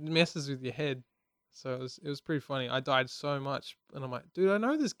it messes with your head. So it was pretty funny. I died so much, and I'm like, dude, I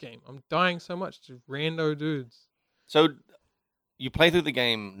know this game. I'm dying so much to rando dudes. So you play through the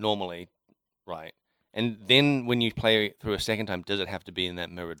game normally, right? And then when you play through a second time, does it have to be in that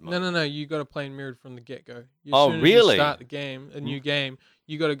mirrored mode? No. You got to play in mirrored from the get-go. Oh, really? As you start the game, a new game,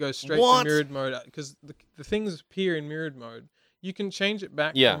 you got to go straight to mirrored mode because the things appear in mirrored mode. You can change it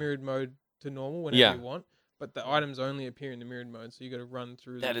back from mirrored mode to normal whenever you want, but the items only appear in the mirrored mode, so you got to run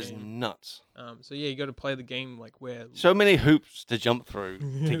through the game. That is nuts. So you got to play the game like where... So many hoops to jump through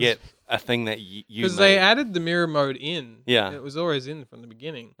to get a thing that you because they added the mirror mode in. Yeah. It was always in from the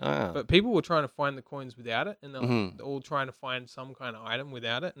beginning. Ah. But people were trying to find the coins without it, and they're all trying to find some kind of item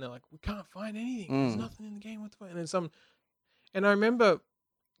without it, and they're like, we can't find anything. There's nothing in the game. What the fuck? And I remember...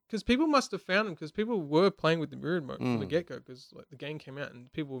 Because people must have found them, because people were playing with the mirrored mode from the get-go, because like, the game came out, and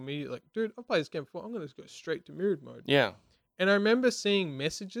people were immediately like, dude, I've played this game before, I'm going to go straight to mirrored mode. Yeah. And I remember seeing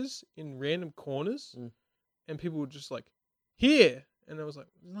messages in random corners, and people were just like, here! And I was like,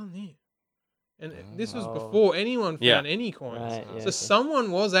 there's nothing here. And this was before anyone found any coins. Right, so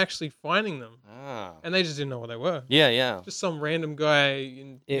someone was actually finding them. And they just didn't know what they were. Yeah. Just some random guy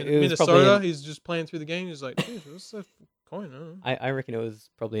in Minnesota, he's just playing through the game, he's like, dude, what's that coin? I reckon it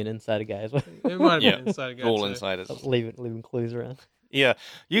was probably an insider guy as well. It might have been an insider guy. All insiders. Leaving clues around. Yeah.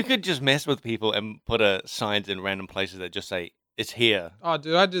 You could just mess with people and put signs in random places that just say, it's here. Oh,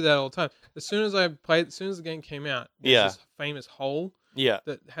 dude, I do that all the time. As soon as the game came out, there's this famous hole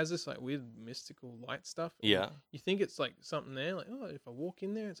that has this like weird mystical light stuff. Yeah. You think it's like something there, like, oh, if I walk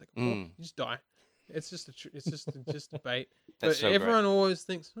in there, it's like, you just die. It's just a bait. But so everyone always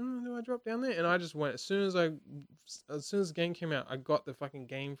thinks, do I drop down there? And I just went as soon as the game came out, I got the fucking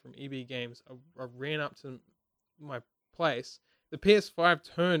game from EB Games. I ran up to my place. The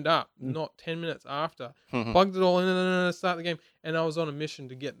PS5 turned up not 10 minutes after. Plugged it all in, start the game, and I was on a mission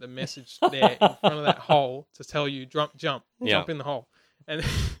to get the message there in front of that hole to tell you jump in the hole, and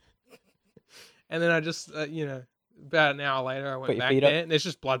then I just about an hour later I went back there, and there's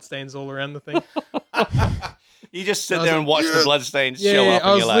just bloodstains all around the thing. You just sit there and watch the bloodstains show up.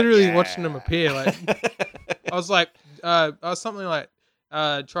 I was literally watching them appear. Like I was like, I was something like.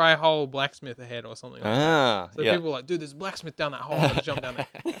 Try hole blacksmith ahead or something like that. So people were like, dude, there's a blacksmith down that hole. I'm gonna jump down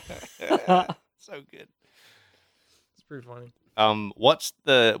there. So good. It's pretty funny. What's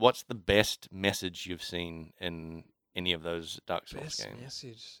the best message you've seen in any of those Dark Souls games? Best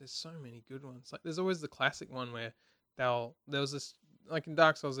message. There's so many good ones. Like there's always the classic one where there was this, like in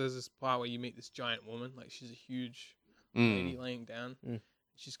Dark Souls, there's this part where you meet this giant woman. Like she's a huge lady laying down.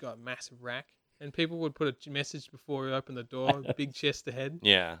 She's got a massive rack. And people would put a message before we open the door, big chest ahead.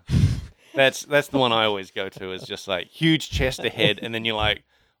 Yeah. That's the one I always go to, is just like huge chest ahead, and then you're like,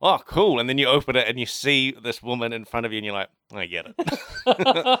 oh, cool. And then you open it and you see this woman in front of you and you're like, I get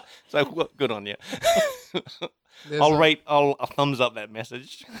it. So good on you. I'll thumbs up that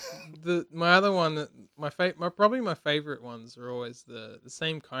message. My other one, probably my favorite ones are always the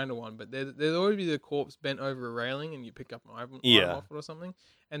same kind of one, but there'll always be the corpse bent over a railing and you pick up an item off it or something.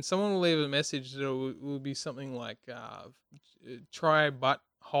 And someone will leave a message that will be something like, try butt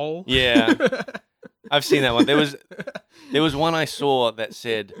hole. Yeah. I've seen that one. There was one I saw that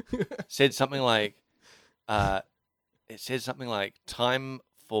said something like, time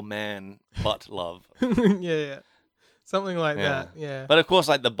for man, butt love. Yeah. Something like that. Yeah. But of course,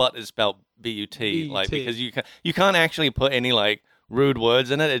 like the butt is spelled B-U-T, like because you can't actually put any like rude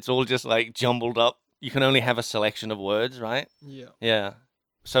words in it. It's all just like jumbled up. You can only have a selection of words, right? Yeah. Yeah.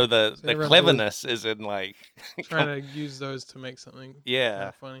 So the cleverness is in like trying to use those to make something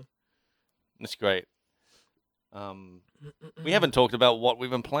funny. That's great. We haven't talked about what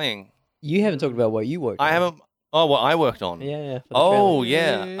we've been playing. You haven't talked about what you worked on. I haven't. Oh, what I worked on. Yeah. Oh,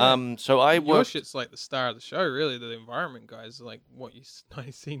 yeah. So I worked. Your shit's like the star of the show, really. The environment guys, like what you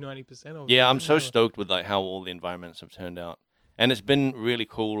see 90% of. Yeah, I'm so stoked with like how all the environments have turned out, and it's been really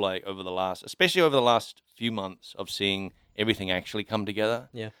cool. Like especially over the last few months, of seeing everything actually come together.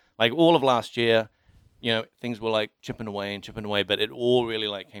 Yeah. Like all of last year, things were like chipping away, but it all really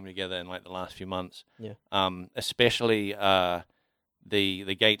like came together in like the last few months. Yeah. Especially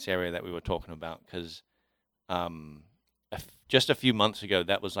the gates area that we were talking about, because just a few months ago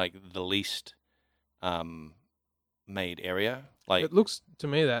that was like the least made area. Like it looks to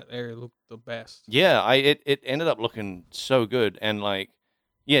me that area looked the best. Yeah, it ended up looking so good, and like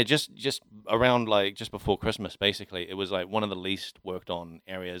Yeah, just around like just before Christmas, basically, it was like one of the least worked on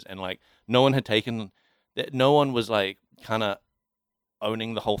areas, and like no one was like kind of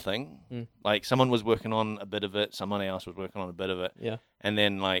owning the whole thing. Like someone was working on a bit of it, someone else was working on a bit of it. Yeah. And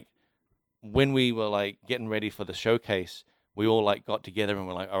then like when we were like getting ready for the showcase, we all like got together and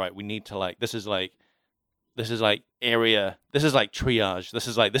we're like, all right, we need to like this is like area, this is like triage. This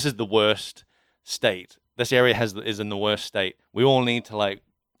is the worst state. This area is in the worst state. We all need to like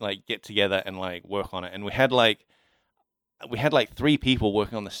get together and like work on it. And we had like 3 people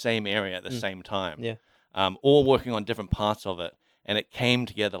working on the same area at the same time. Yeah. All working on different parts of it. And it came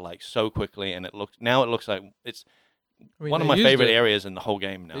together like so quickly, and it looks like it's one of my favorite areas in the whole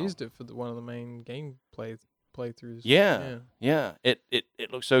game now. They used it for one of the main game playthrough. Yeah.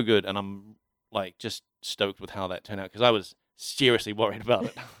 It looks so good, and I'm like just stoked with how that turned out because I was seriously worried about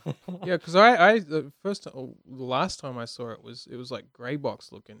it. Yeah, because I the last time I saw it was like gray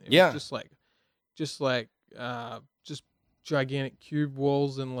box looking. It was just gigantic cube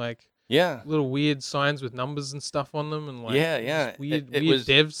walls and like little weird signs with numbers and stuff on them and like weird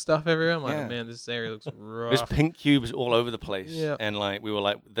dev stuff everywhere. I'm like, man, this area looks rough. There's pink cubes all over the place, and like we were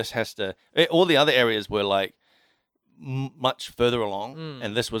like, this has to. All the other areas were like much further along,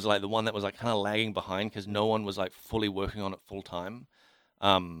 and this was like the one that was like kind of lagging behind because no one was like fully working on it full time.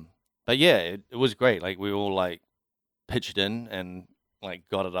 But yeah, it was great. Like we all like pitched in and like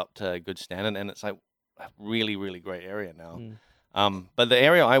got it up to a good standard, and it's like a really, really great area now. But the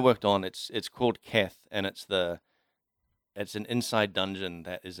area I worked on, it's called Keth, and it's an inside dungeon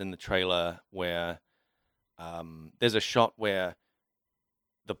that is in the trailer where there's a shot where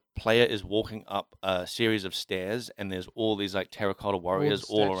the player is walking up a series of stairs, and there's all these like terracotta warriors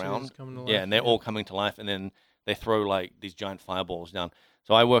all around. And they're all coming to life, and then they throw like these giant fireballs down.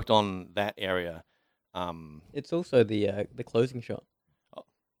 So I worked on that area. It's also the closing shot.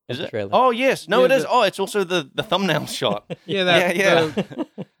 Is it? Trailer. Oh yes, no, it is. Oh, it's also the thumbnail shot. It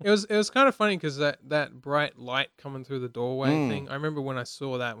was kind of funny because that bright light coming through the doorway thing. I remember when I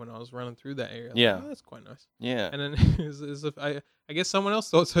saw that when I was running through that area. Like, that's quite nice. Yeah, and then I guess someone else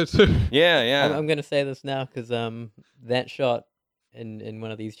thought so too. Yeah. I'm going to say this now because that shot in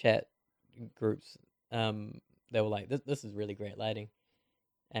one of these chat groups, they were like, "This is really great lighting,"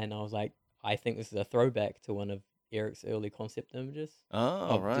 and I was like, "I think this is a throwback to one of Eric's early concept images."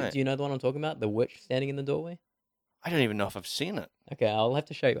 Oh, right. Do you know the one I'm talking about? The witch standing in the doorway? I don't even know if I've seen it. Okay, I'll have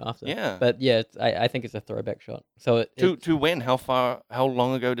to show you after. Yeah. But yeah, I think it's a throwback shot. So to when? How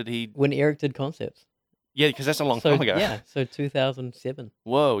long ago did he? When Eric did concepts. Yeah, because that's a long time ago. Yeah, so 2007.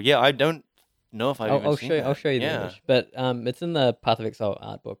 Whoa, yeah, I don't know if I've even seen that. I'll show you the image. But it's in the Path of Exile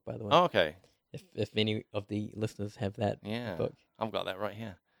art book, by the way. Oh, okay. If any of the listeners have that book. I've got that right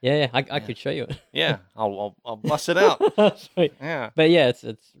here. Yeah, I could show you it. Yeah, I'll bust it out. Sweet. Yeah. But yeah,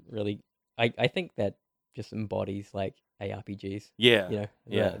 it's really I think that just embodies like ARPGs. Yeah. You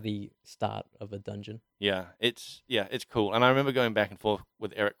know, the start of a dungeon. Yeah, it's cool. And I remember going back and forth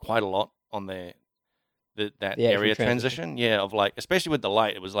with Eric quite a lot on that area transition. Yeah, of like, especially with the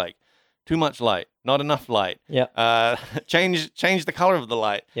light, it was like too much light, not enough light. Yeah. Change the color of the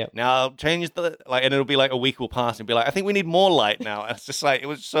light. Yeah. Now change the like, and it'll be like a week will pass and be like, I think we need more light now. And it's just like it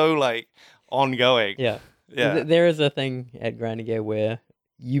was so like ongoing. Yeah. Yeah. There is a thing at Grinding Gear where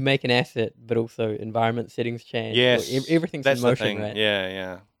you make an asset, but also environment settings change. Yes. Everything's in motion, right?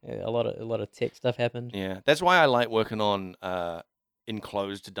 Yeah. A lot of tech stuff happened. Yeah. That's why I like working on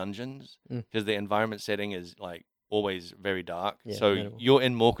enclosed dungeons because the environment setting is like always very dark. Yeah, so minimal. You're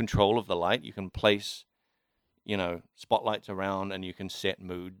in more control of the light. You can place, spotlights around, and you can set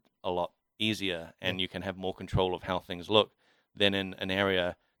mood a lot easier, and you can have more control of how things look than in an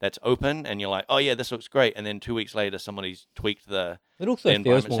area that's open, and you're like, oh yeah, this looks great, and then 2 weeks later, somebody's tweaked the. It also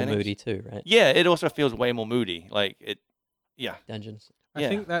feels more moody too, right? Yeah, it also feels way more moody. Like it, yeah. Dungeons. I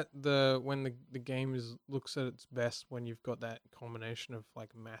think that when the game looks at its best when you've got that combination of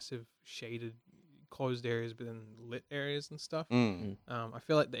like massive shaded closed areas but then lit areas and stuff. I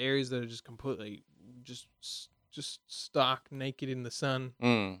feel like the areas that are just completely just stark naked in the sun,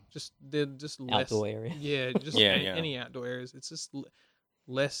 they're just less outdoor area. Yeah, just any outdoor areas. It's just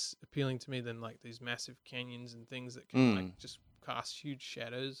less appealing to me than like these massive canyons and things that can like just cast huge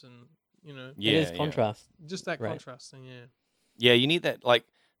shadows and it is contrast. Just that contrast thing, Yeah, you need that. Like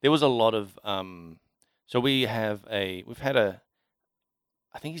there was a lot of so we've had a.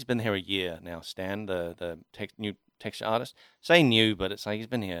 I think he's been here a year now, Stan, the new texture artist. Say new, but it's like he's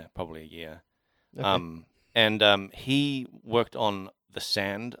been here probably a year. Okay. And he worked on the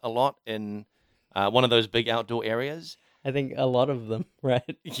sand a lot in one of those big outdoor areas. I think a lot of them, right?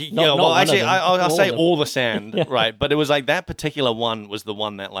 Actually, I'll say all the sand, yeah. Right? But it was like that particular one was the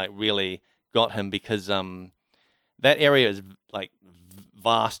one that like really got him because that area is like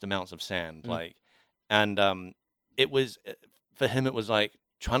vast amounts of sand, like, and it was for him. It was like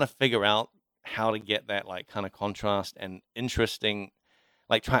trying to figure out how to get that like kind of contrast and interesting,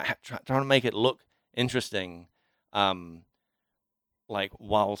 like trying to make it look interesting, like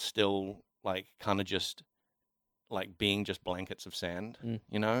while still like kind of just. Like being just blankets of sand,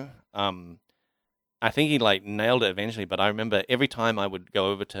 you know? I think he like nailed it eventually, but I remember every time I would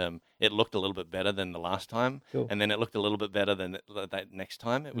go over to him, it looked a little bit better than the last time. Cool. And then it looked a little bit better than that next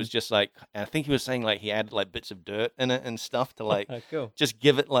time. It was just like, I think he was saying like he added like bits of dirt in it and stuff to like cool. Just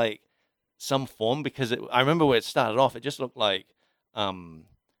give it like some form because I remember where it started off, it just looked like talcum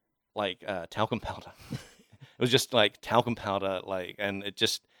powder. It was just like talcum powder, like, and it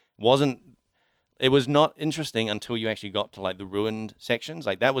just wasn't. It was not interesting until you actually got to like the ruined sections.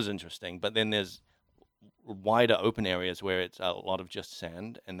 Like that was interesting, but then there's wider open areas where it's a lot of just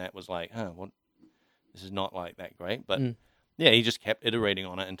sand, and that was like, this is not like that great. But yeah, he just kept iterating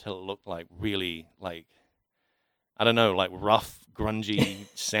on it until it looked like really like, I don't know, like rough, grungy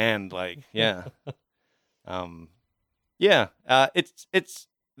sand. Like yeah, it's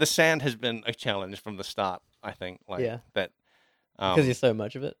the sand has been a challenge from the start. I think that. Because there's so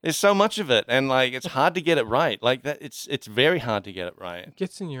much of it. There's so much of it, and like it's hard to get it right. Like that, it's very hard to get it right. It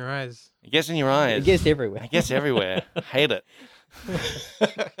gets in your eyes. It gets in your eyes. It gets everywhere. It gets everywhere. I hate it.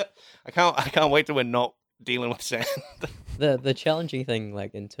 I can't wait till we're not dealing with sand. The challenging thing,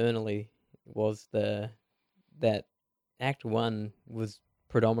 like internally, was that Act 1 was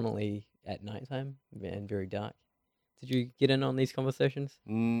predominantly at nighttime and very dark. Did you get in on these conversations?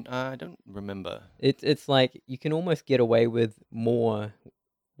 I don't remember. It's like you can almost get away with more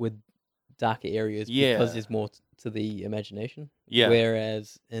with darker areas because there's more to the imagination. Yeah.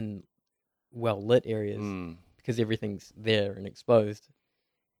 Whereas in well-lit areas, because everything's there and exposed,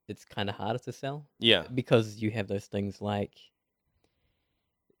 it's kind of harder to sell. Yeah. Because you have those things like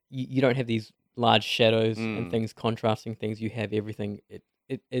you don't have these large shadows and things contrasting things. You have everything.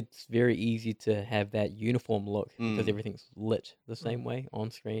 It's very easy to have that uniform look because everything's lit the same way on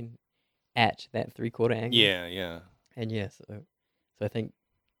screen at that 3/4 angle. Yeah. And so I think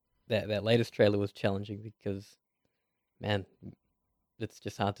that latest trailer was challenging because, man, it's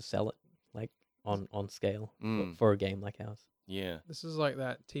just hard to sell it like on scale for a game like ours. Yeah. This is like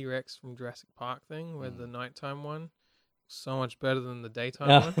that T-Rex from Jurassic Park thing where the nighttime one so much better than the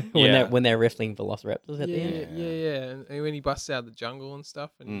daytime one. When they're wrestling velociraptors at the end. Yeah. And when he busts out of the jungle and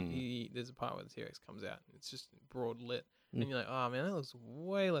stuff, and there's a part where the T-Rex comes out, and it's just broad lit, and you're like, oh man, that looks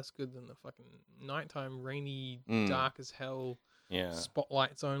way less good than the fucking nighttime, rainy, dark as hell,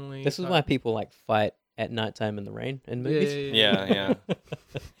 spotlights only. This is why people like fight at nighttime in the rain in movies.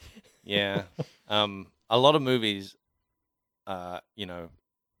 Yeah. A lot of movies, like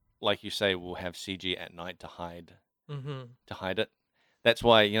you say, will have CG at night to hide. To hide it. That's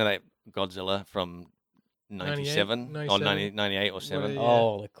why, that Godzilla from 97 or 98 or 7.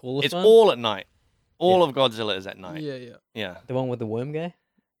 Oh, the coolest It's one? all at night. All of Godzilla is at night. Yeah. The one with the worm guy?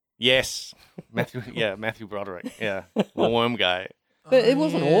 Yes. Matthew Broderick. Yeah. The worm guy. But it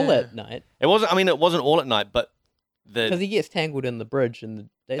wasn't all at night. It wasn't all at night, but because he gets tangled in the bridge in the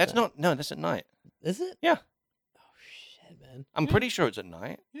daytime. That's at night. Is it? Yeah. Oh, shit, man. I'm pretty sure it's at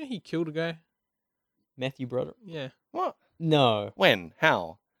night. Yeah, he killed a guy. Matthew Broderick? Yeah. What? No. When?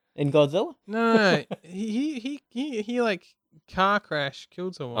 How? In Godzilla? No. he like car crash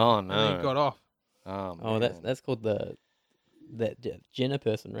killed someone. Oh no. And he got off. Oh, that's called that Jenner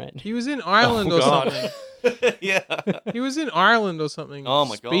person, right? He was in Ireland or something. Yeah. He was in Ireland or something. Oh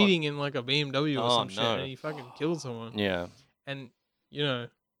my god. Speeding in like a BMW or some shit, no. and he fucking killed someone. Yeah. And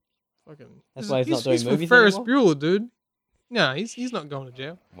fucking. That's why he's not doing movies Ferris anymore? Bueller, dude. No, he's not going to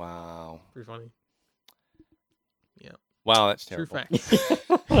jail. Wow. Pretty funny. Wow, that's terrible. True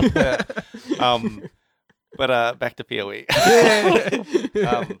fact. But back to PoE.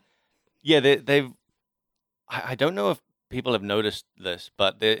 They've. I don't know if people have noticed this,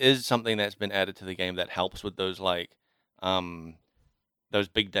 but there is something that's been added to the game that helps with those those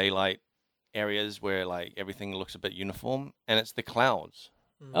big daylight areas where like everything looks a bit uniform, and it's the clouds.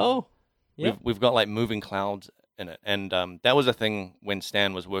 Oh, yeah. We've got like moving clouds in it, and that was a thing when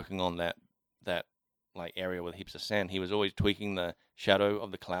Stan was working on that like area with heaps of sand. He was always tweaking the shadow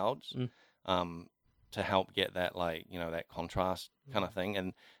of the clouds to help get that like that contrast kind of thing,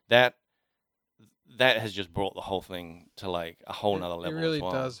 and that has just brought the whole thing to like a whole nother level. It really as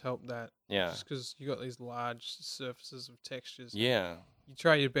well. does help that. Yeah, just because you got these large surfaces of textures. Yeah, you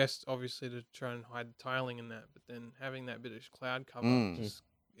try your best, obviously, to try and hide the tiling in that, but then having that bit of cloud cover,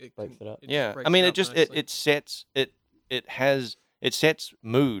 it breaks it up. I mean, it sets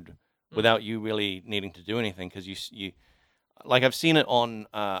mood without you really needing to do anything, because you like, I've seen it on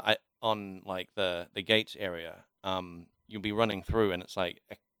like the gates area. You'll be running through, and it's like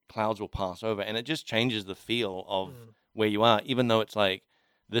clouds will pass over, and it just changes the feel of where you are, even though it's like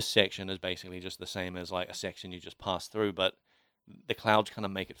this section is basically just the same as like a section you just passed through, but the clouds kind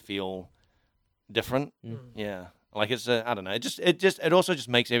of make it feel different. Yeah, like it's I don't know. It also just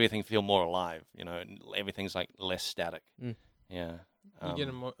makes everything feel more alive. You know, everything's like less static. Yeah. You get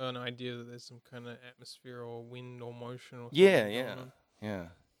an idea that there's some kind of atmosphere or wind or motion or something. Yeah.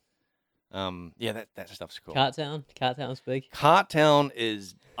 That stuff's cool. Cartown's big. Cartown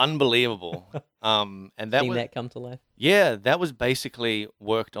is unbelievable. And that come to life. Yeah, that was basically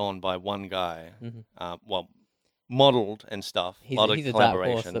worked on by one guy. Modeled and stuff. A lot of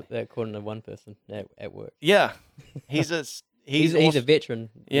collaboration. He's a dark horse, according to one person at work. Yeah, he's a veteran.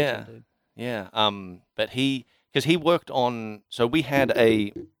 Yeah, dude. Yeah. But because he worked on. So we had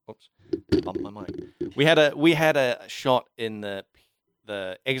a. Oops, bumped my mic. We had a shot in the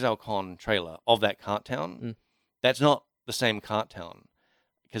ExileCon trailer of that cart town. That's not the same cart town,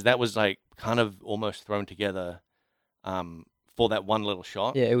 because that was like kind of almost thrown together for that one little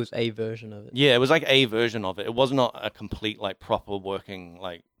shot. Yeah, it was a version of it. Yeah, it was like a version of it. It was not a complete, like, proper working,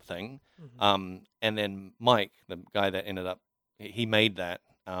 like, thing. And then Mike, the guy that ended up, he made that,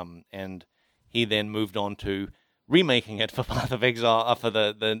 and he then moved on to remaking it for Path of Exile, for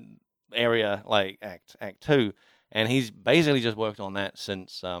the area, like, Act 2. And he's basically just worked on that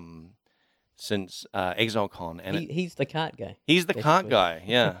since ExileCon. And he's the cart guy. He's the cart guy,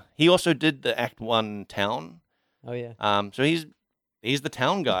 yeah. He also did the Act 1 town. Oh yeah. So he's the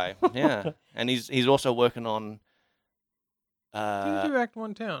town guy, yeah, and he's also working on. Did you do Act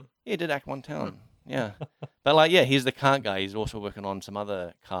 1 town? Yeah, he did Act 1 town, yeah. But like, yeah, he's the cart guy. He's also working on some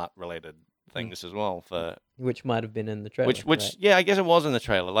other cart related things as well, for which might have been in the trailer. Which right? Yeah, I guess it was in the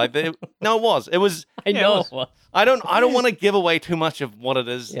trailer. Like, no, it was. It was. I know it was. I don't want to give away too much of what it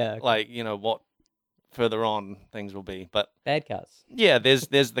is. Yeah. Okay. Like, you know, what further on things will be, but bad carts. Yeah, there's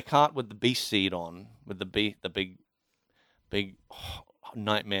the cart with the beast seed on, with the big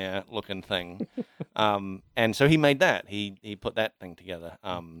nightmare looking thing. And so he made that. He put that thing together.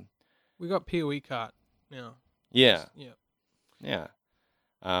 We got PoE cart now. Yeah. Yeah. Yeah.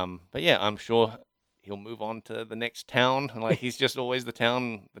 But yeah, I'm sure he'll move on to the next town. Like, he's just always the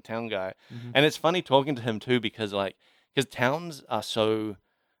town guy. And it's funny talking to him too, because towns are so,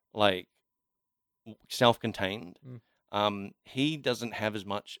 like, self-contained. He doesn't have as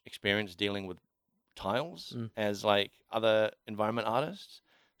much experience dealing with tiles as, like, other environment artists.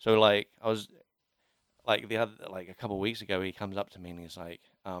 So, like, I was like a couple of weeks ago, he comes up to me and he's like,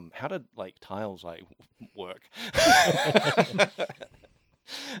 how did, like, tiles, like, work?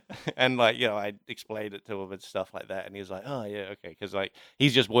 And, like, you know, I explained it to him and stuff like that, and he was like, oh yeah, okay, because, like,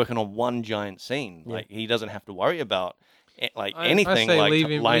 he's just working on one giant scene. Like, he doesn't have to worry about anything,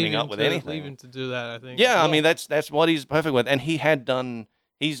 like, lining up with anything. Leave him to do that, I think. Yeah, I mean, that's what he's perfect with. And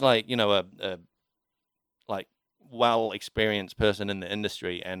he's like, you know, a like, well experienced person in the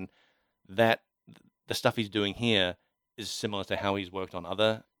industry, and that the stuff he's doing here is similar to how he's worked on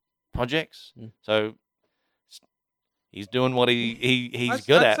other projects. So he's doing what he's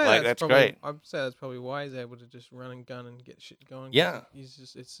good at. Like, that's great. I'd say that's probably why he's able to just run and gun and get shit going. Yeah. He's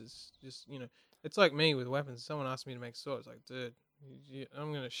just, you know, it's like me with weapons. Someone asked me to make swords. Like, dude,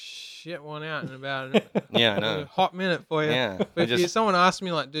 I'm going to shit one out in about yeah, I know. a hot minute for you. Yeah. But if someone asked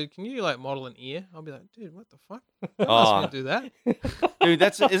me, like, dude, can you, like, model an ear? I'll be like, dude, what the fuck? Don't ask me to do that. Dude,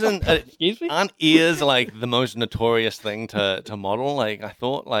 Excuse me? Aren't ears, like, the most notorious thing to model? Like, I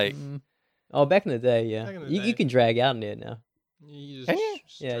thought, like... Oh, back in the day, yeah. You can drag out an ear now. You can you?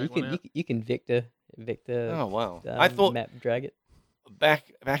 Yeah, you can vector. Oh wow! I thought map drag it. Back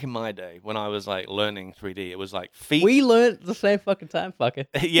in my day, when I was, like, learning 3D, it was like feet. We learned at the same fucking time, fucker.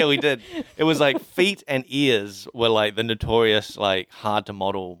 Yeah, we did. It was like feet and ears were, like, the notorious, like, hard to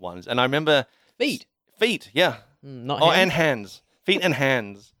model ones. And I remember feet, yeah. Not hands? And hands. Feet and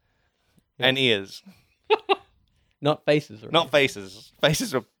hands, and ears. Not faces. Not faces.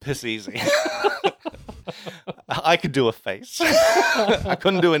 Faces were piss easy. I could do a face. I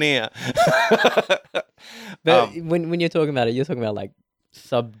couldn't do an ear. But when you're talking about it, you're talking about, like,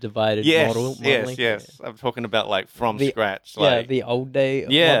 subdivided modeling. Yes. I'm talking about, like, from scratch. Yeah, like, the old day of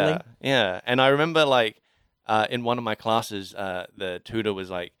modeling. Yeah. And I remember, like, in one of my classes, the tutor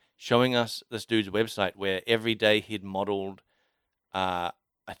was, like, showing us this dude's website where every day he'd modeled, I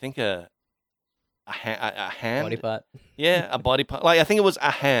think a hand. Body part. Yeah, a body part. Like I think it was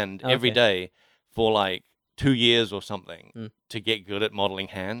a hand every day for like 2 years or something to get good at modeling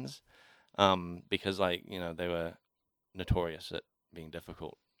hands. Because like, they were notorious at being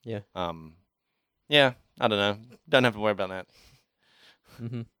difficult. Yeah. Yeah, I don't know. Don't have to worry about that.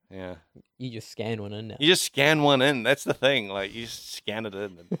 Mm-hmm. Yeah. You just scan one in now. You just scan one in. That's the thing. Like you just scan it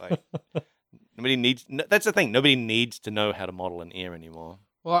in. And, like that's the thing. Nobody needs to know how to model an ear anymore.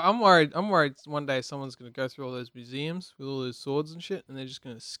 Well, I'm worried one day someone's going to go through all those museums with all those swords and shit, and they're just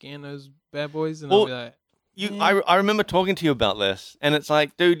going to scan those bad boys, and I'll be like... I remember talking to you about this, and it's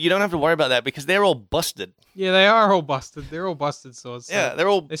like, dude, you don't have to worry about that because they're all busted. Yeah, they are all busted. They're all busted swords. So yeah, they're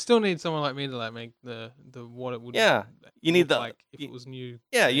all. They still need someone like me to like make the what it would. Yeah, you need like if it was new.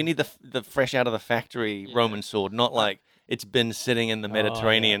 Yeah, you need the fresh out of the factory Roman sword, not like it's been sitting in the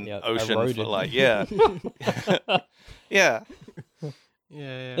Mediterranean Ocean eroded. for like yeah. Yeah.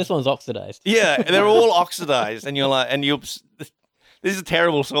 This one's oxidized. Yeah, they're all oxidized, and you're like, this is a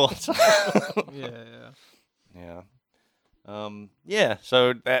terrible sword. Yeah.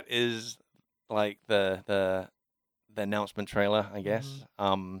 So that is like the announcement trailer, I guess.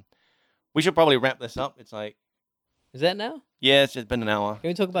 We should probably wrap this up. It's like, is that now? Yeah, it's just been an hour. Can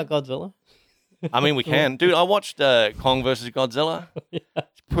we talk about Godzilla? I mean, we can, dude. I watched Kong versus Godzilla.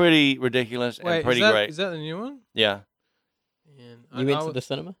 It's pretty ridiculous and pretty great. Is that the new one? Yeah. You went to the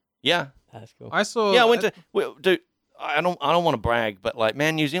cinema? Yeah. That's cool. I saw. Yeah, I went to. Dude, I don't want to brag, but like,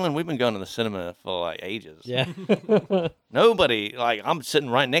 man, New Zealand, we've been going to the cinema for like ages. Yeah. Nobody, like, I'm sitting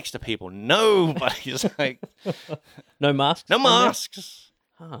right next to people. Nobody's like, no masks. No masks.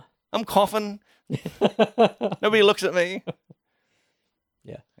 Huh. I'm coughing. Nobody looks at me.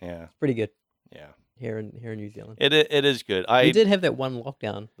 Yeah. Yeah. It's pretty good. Yeah. Here in New Zealand. It is good. We did have that one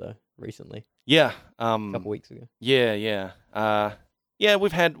lockdown though recently. Yeah. A couple weeks ago. Yeah. Yeah.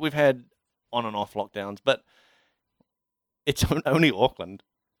 We've had on and off lockdowns, but it's only Auckland.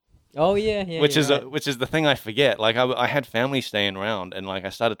 Oh yeah. Which is the thing I forget. Like I had family staying around, and like I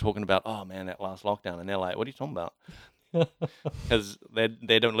started talking about, oh man, that last lockdown, and they're like, what are you talking about? Because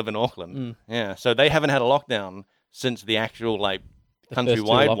they don't live in Auckland. Yeah, so they haven't had a lockdown since the actual like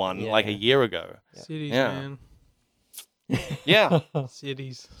countrywide one, like a year ago. Cities, man. Yeah,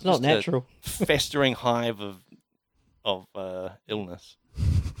 cities. It's not natural. Festering hive of illness.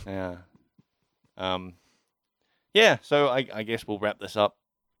 Yeah. Yeah. So I guess we'll wrap this up.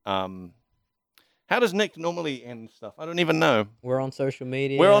 How does Nick normally end stuff? I don't even know. We're on social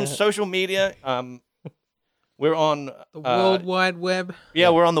media. We're on social media. We're on the World Wide Web.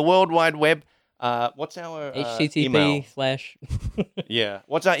 Yeah, we're on the World Wide Web. What's our email? HTTP/. Yeah.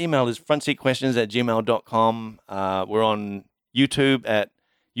 What's our email is frontseatquestions@gmail.com. We're on YouTube at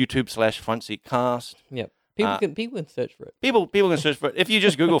YouTube/frontseatcast. Yep. People can search for it. People can search for it. If you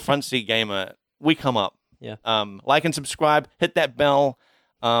just Google Front Seat Gamer, we come up. Yeah. Like and subscribe. Hit that bell.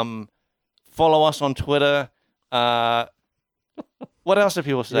 Follow us on Twitter. What else do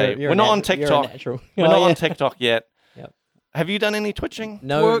people say? We're not on TikTok. We're not on TikTok yet. Yep. Have you done any twitching?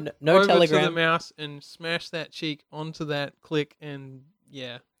 No Telegram. Over to the mouse and smash that cheek onto that click and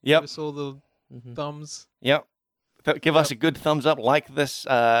Yep. Give us all the thumbs. Yep. Give us a good thumbs up. Like this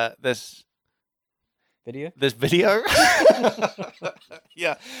video. This video.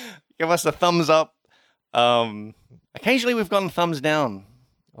 Yeah. Give us a thumbs up. Occasionally we've gotten thumbs down.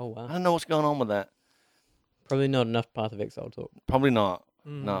 Oh wow. I don't know what's going on with that. Probably not enough Path of Exile talk. Probably not.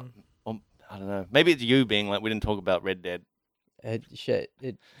 No. I don't know. Maybe it's you being like, we didn't talk about Red Dead. Shit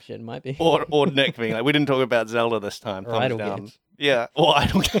might be. Or Nick being like, we didn't talk about Zelda this time. Or idle games. Yeah. Or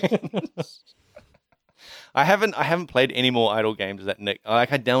idle games. I haven't played any more idle games that Nick. I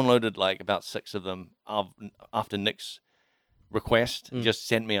downloaded like about 6 of them after Nick's request. He just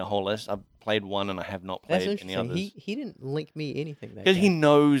sent me a whole list. I've played one and I have not played any others. He didn't link me anything. Because he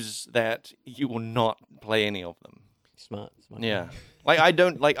knows that you will not play any of them. Smart. Yeah. Like I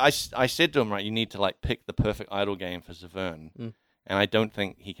don't like I said to him, right, you need to like pick the perfect idle game for Severn. And I don't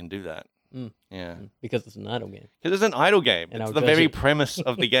think he can do that. Yeah. Because it's an idle game. Because it's an idle game. And it's the very premise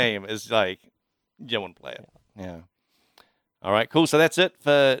of the game is like you don't want to play it. Yeah. All right, cool. So that's it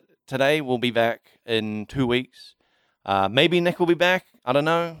for today. We'll be back in 2 weeks. Maybe Nick will be back. I don't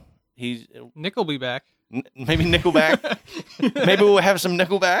know. Nick will be back. Maybe Nickelback. Maybe we'll have some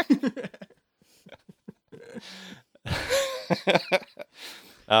Nickelback.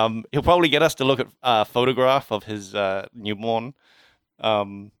 He'll probably get us to look at a photograph of his newborn.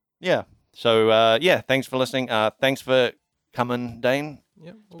 Yeah. So yeah, thanks for listening. Thanks for coming, Dane.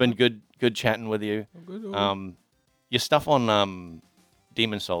 Yeah, it's been good chatting with you. Your stuff on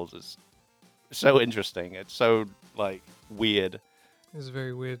Demon Souls is so interesting. It's so like weird. It's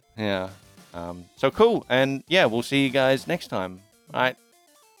very weird. Yeah. So cool. And yeah, we'll see you guys next time. All right.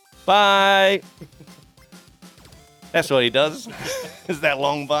 Bye. That's what he does. Is that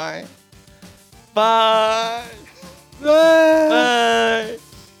long bye? Bye. Bye.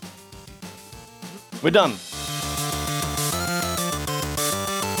 We're done.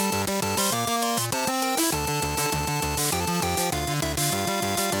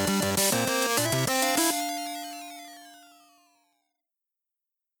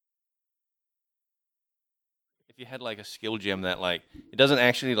 If you had like a skill gem that like it doesn't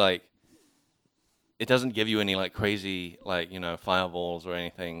actually like it doesn't give you any like crazy like fireballs or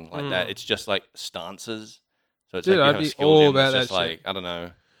anything like that. It's just like stances. So it's Dude, like you I'd have a be skill all gem about that's just that like shit. I don't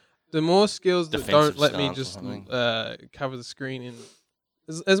know. The more skills that Defensive don't let me stance or just something. cover the screen in,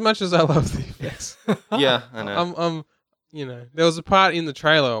 as much as I love the effects. Yeah, I know. I'm there was a part in the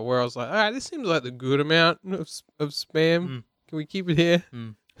trailer where I was like, all right, this seems like the good amount of spam. Can we keep it here?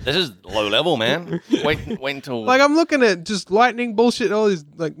 This is low level, man. Wait until Like I'm looking at just lightning bullshit, all these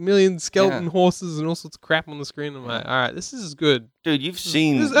like million skeleton horses and all sorts of crap on the screen. I'm like, all right, this is good. dude, you've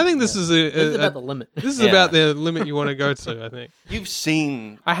seen. I think this is This is about the limit. This is about the limit you want to go to. I think You've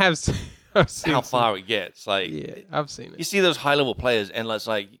seen I have seen, I've seen how some- far it gets. Like, Yeah, I've seen you it. see those high level players, and it's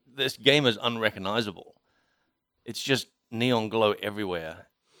like this game is unrecognizable. It's just neon glow everywhere,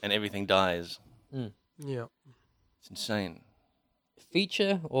 and everything dies. Yeah. It's insane.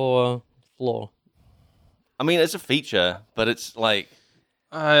 Feature or flaw? I mean, it's a feature, but it's like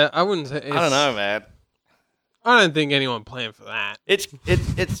I wouldn't say. I don't know, man. I don't think anyone planned for that.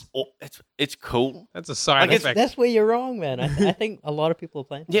 It's cool. That's a side Like, effect. That's where you're wrong, man. I think a lot of people are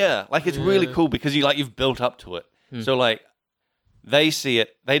playing. Yeah, like it's really cool because you've built up to it. So like they see it,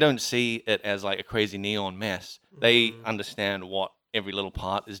 they don't see it as like a crazy neon mess. They understand what every little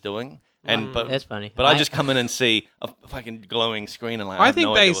part is doing. And but That's funny. But I just come in and see a fucking glowing screen and like I have think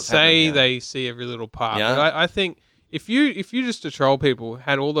no they idea what's happening say here. they see every little part. Yeah? But I think if you just to troll people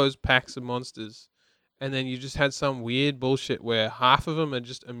had all those packs of monsters, and then you just had some weird bullshit where half of them are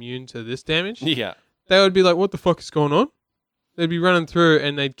just immune to this damage, Yeah. they would be like, "What the fuck is going on?" They'd be running through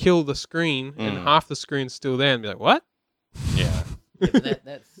and they'd kill the screen, and half the screen's still there, and be like, "What?" Yeah.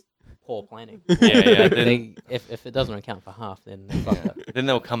 That's poor planning. Yeah. If it doesn't account for half, then they fucked up. Then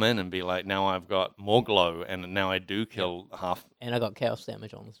they'll come in and be like, now I've got more glow and now I do kill half. And I got chaos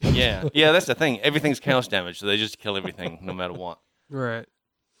damage on this. Yeah. Yeah, that's the thing. Everything's chaos damage, so they just kill everything no matter what. Right.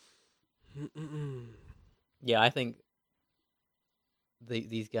 Yeah, I think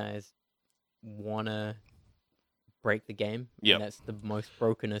these guys want to break the game. Yep. And that's the most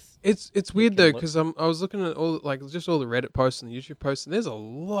brokenest. It's weird can though look. because I was looking at all the Reddit posts and the YouTube posts, and there's a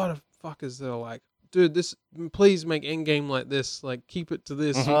lot of fuckers that are like, dude, this please make endgame like this, like keep it to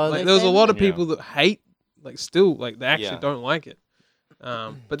this. Oh, Like they there was a say lot that? of people that hate, like still like they actually Yeah. don't like it.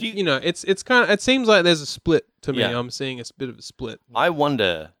 But Do you- it's kind of it seems like there's a split to me. Yeah. I'm seeing a bit of a split. I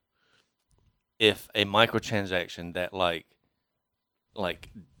wonder if a microtransaction that like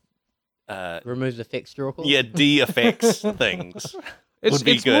Removes the fixture or de-affects things would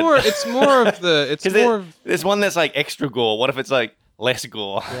be It's good. more of the it's 'Cause more of there's one that's like extra gore. What if it's like less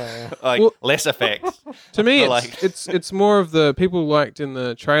gore? Yeah. Like Well- less effects? to me But, it's, like- it's more of the people liked in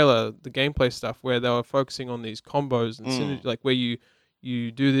the trailer the gameplay stuff where they were focusing on these combos and synergy, like where you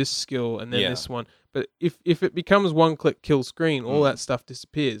do this skill and then Yeah. this one. But if it becomes one click kill screen, all that stuff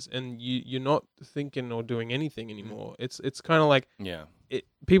disappears and you're not thinking or doing anything anymore. It's kind of like Yeah.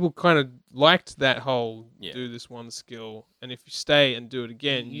 people kind of liked that whole Yeah. do this one skill, and if you stay and do it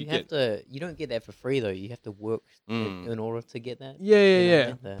again, you have get to. You don't get that for free though. You have to work in order to get that. yeah. You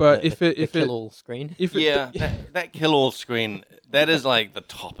know, the- But the- if the it kill all screen. if it, Yeah, that kill all screen, that is like the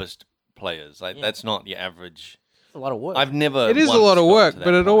toppest players. Like Yeah. that's not the average. It's a lot of work. I've never. it is a once lot of got work, to that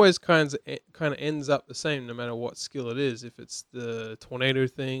but it point. always kind of ends up the same no matter what skill it is. If it's the tornado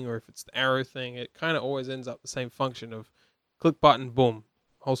thing or if it's the arrow thing, it kind of always ends up the same function of click button, boom,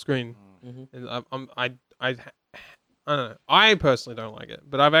 whole screen. Mhm. And I don't know. I personally don't like it,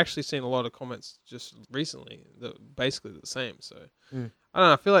 but I've actually seen a lot of comments just recently that are basically the same. So I don't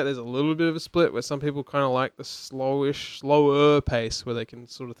know. I feel like there's a little bit of a split where some people kind of like the slower pace where they can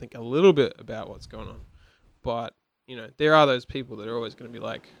sort of think a little bit about what's going on. But there are those people that are always going to be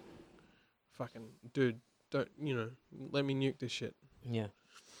like, "Fucking dude, don't let me nuke this shit." Yeah.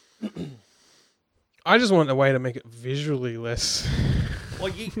 I just want a way to make it visually less. Well,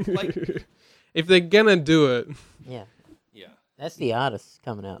 you like. If they're gonna do it, Yeah. Yeah. That's the artist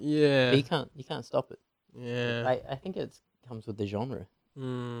coming out. yeah, But you can't stop it. yeah. I think it comes with the genre.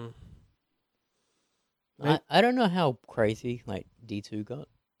 Mm. I don't know how crazy like D2 got.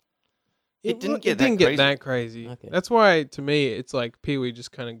 It didn't It get didn't that get that crazy. Okay. That's why, to me, it's like Pee-wee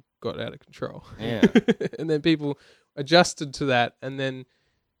just kind of got out of control. Yeah. And then people adjusted to that, and then,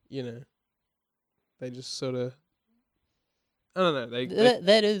 you know, they just sort of, I don't know.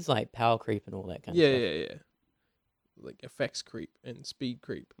 That is like power creep and all that kind of stuff. Yeah. Like effects creep and speed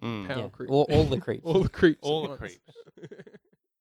creep, power creep. All the creeps. All the creeps. All the creeps.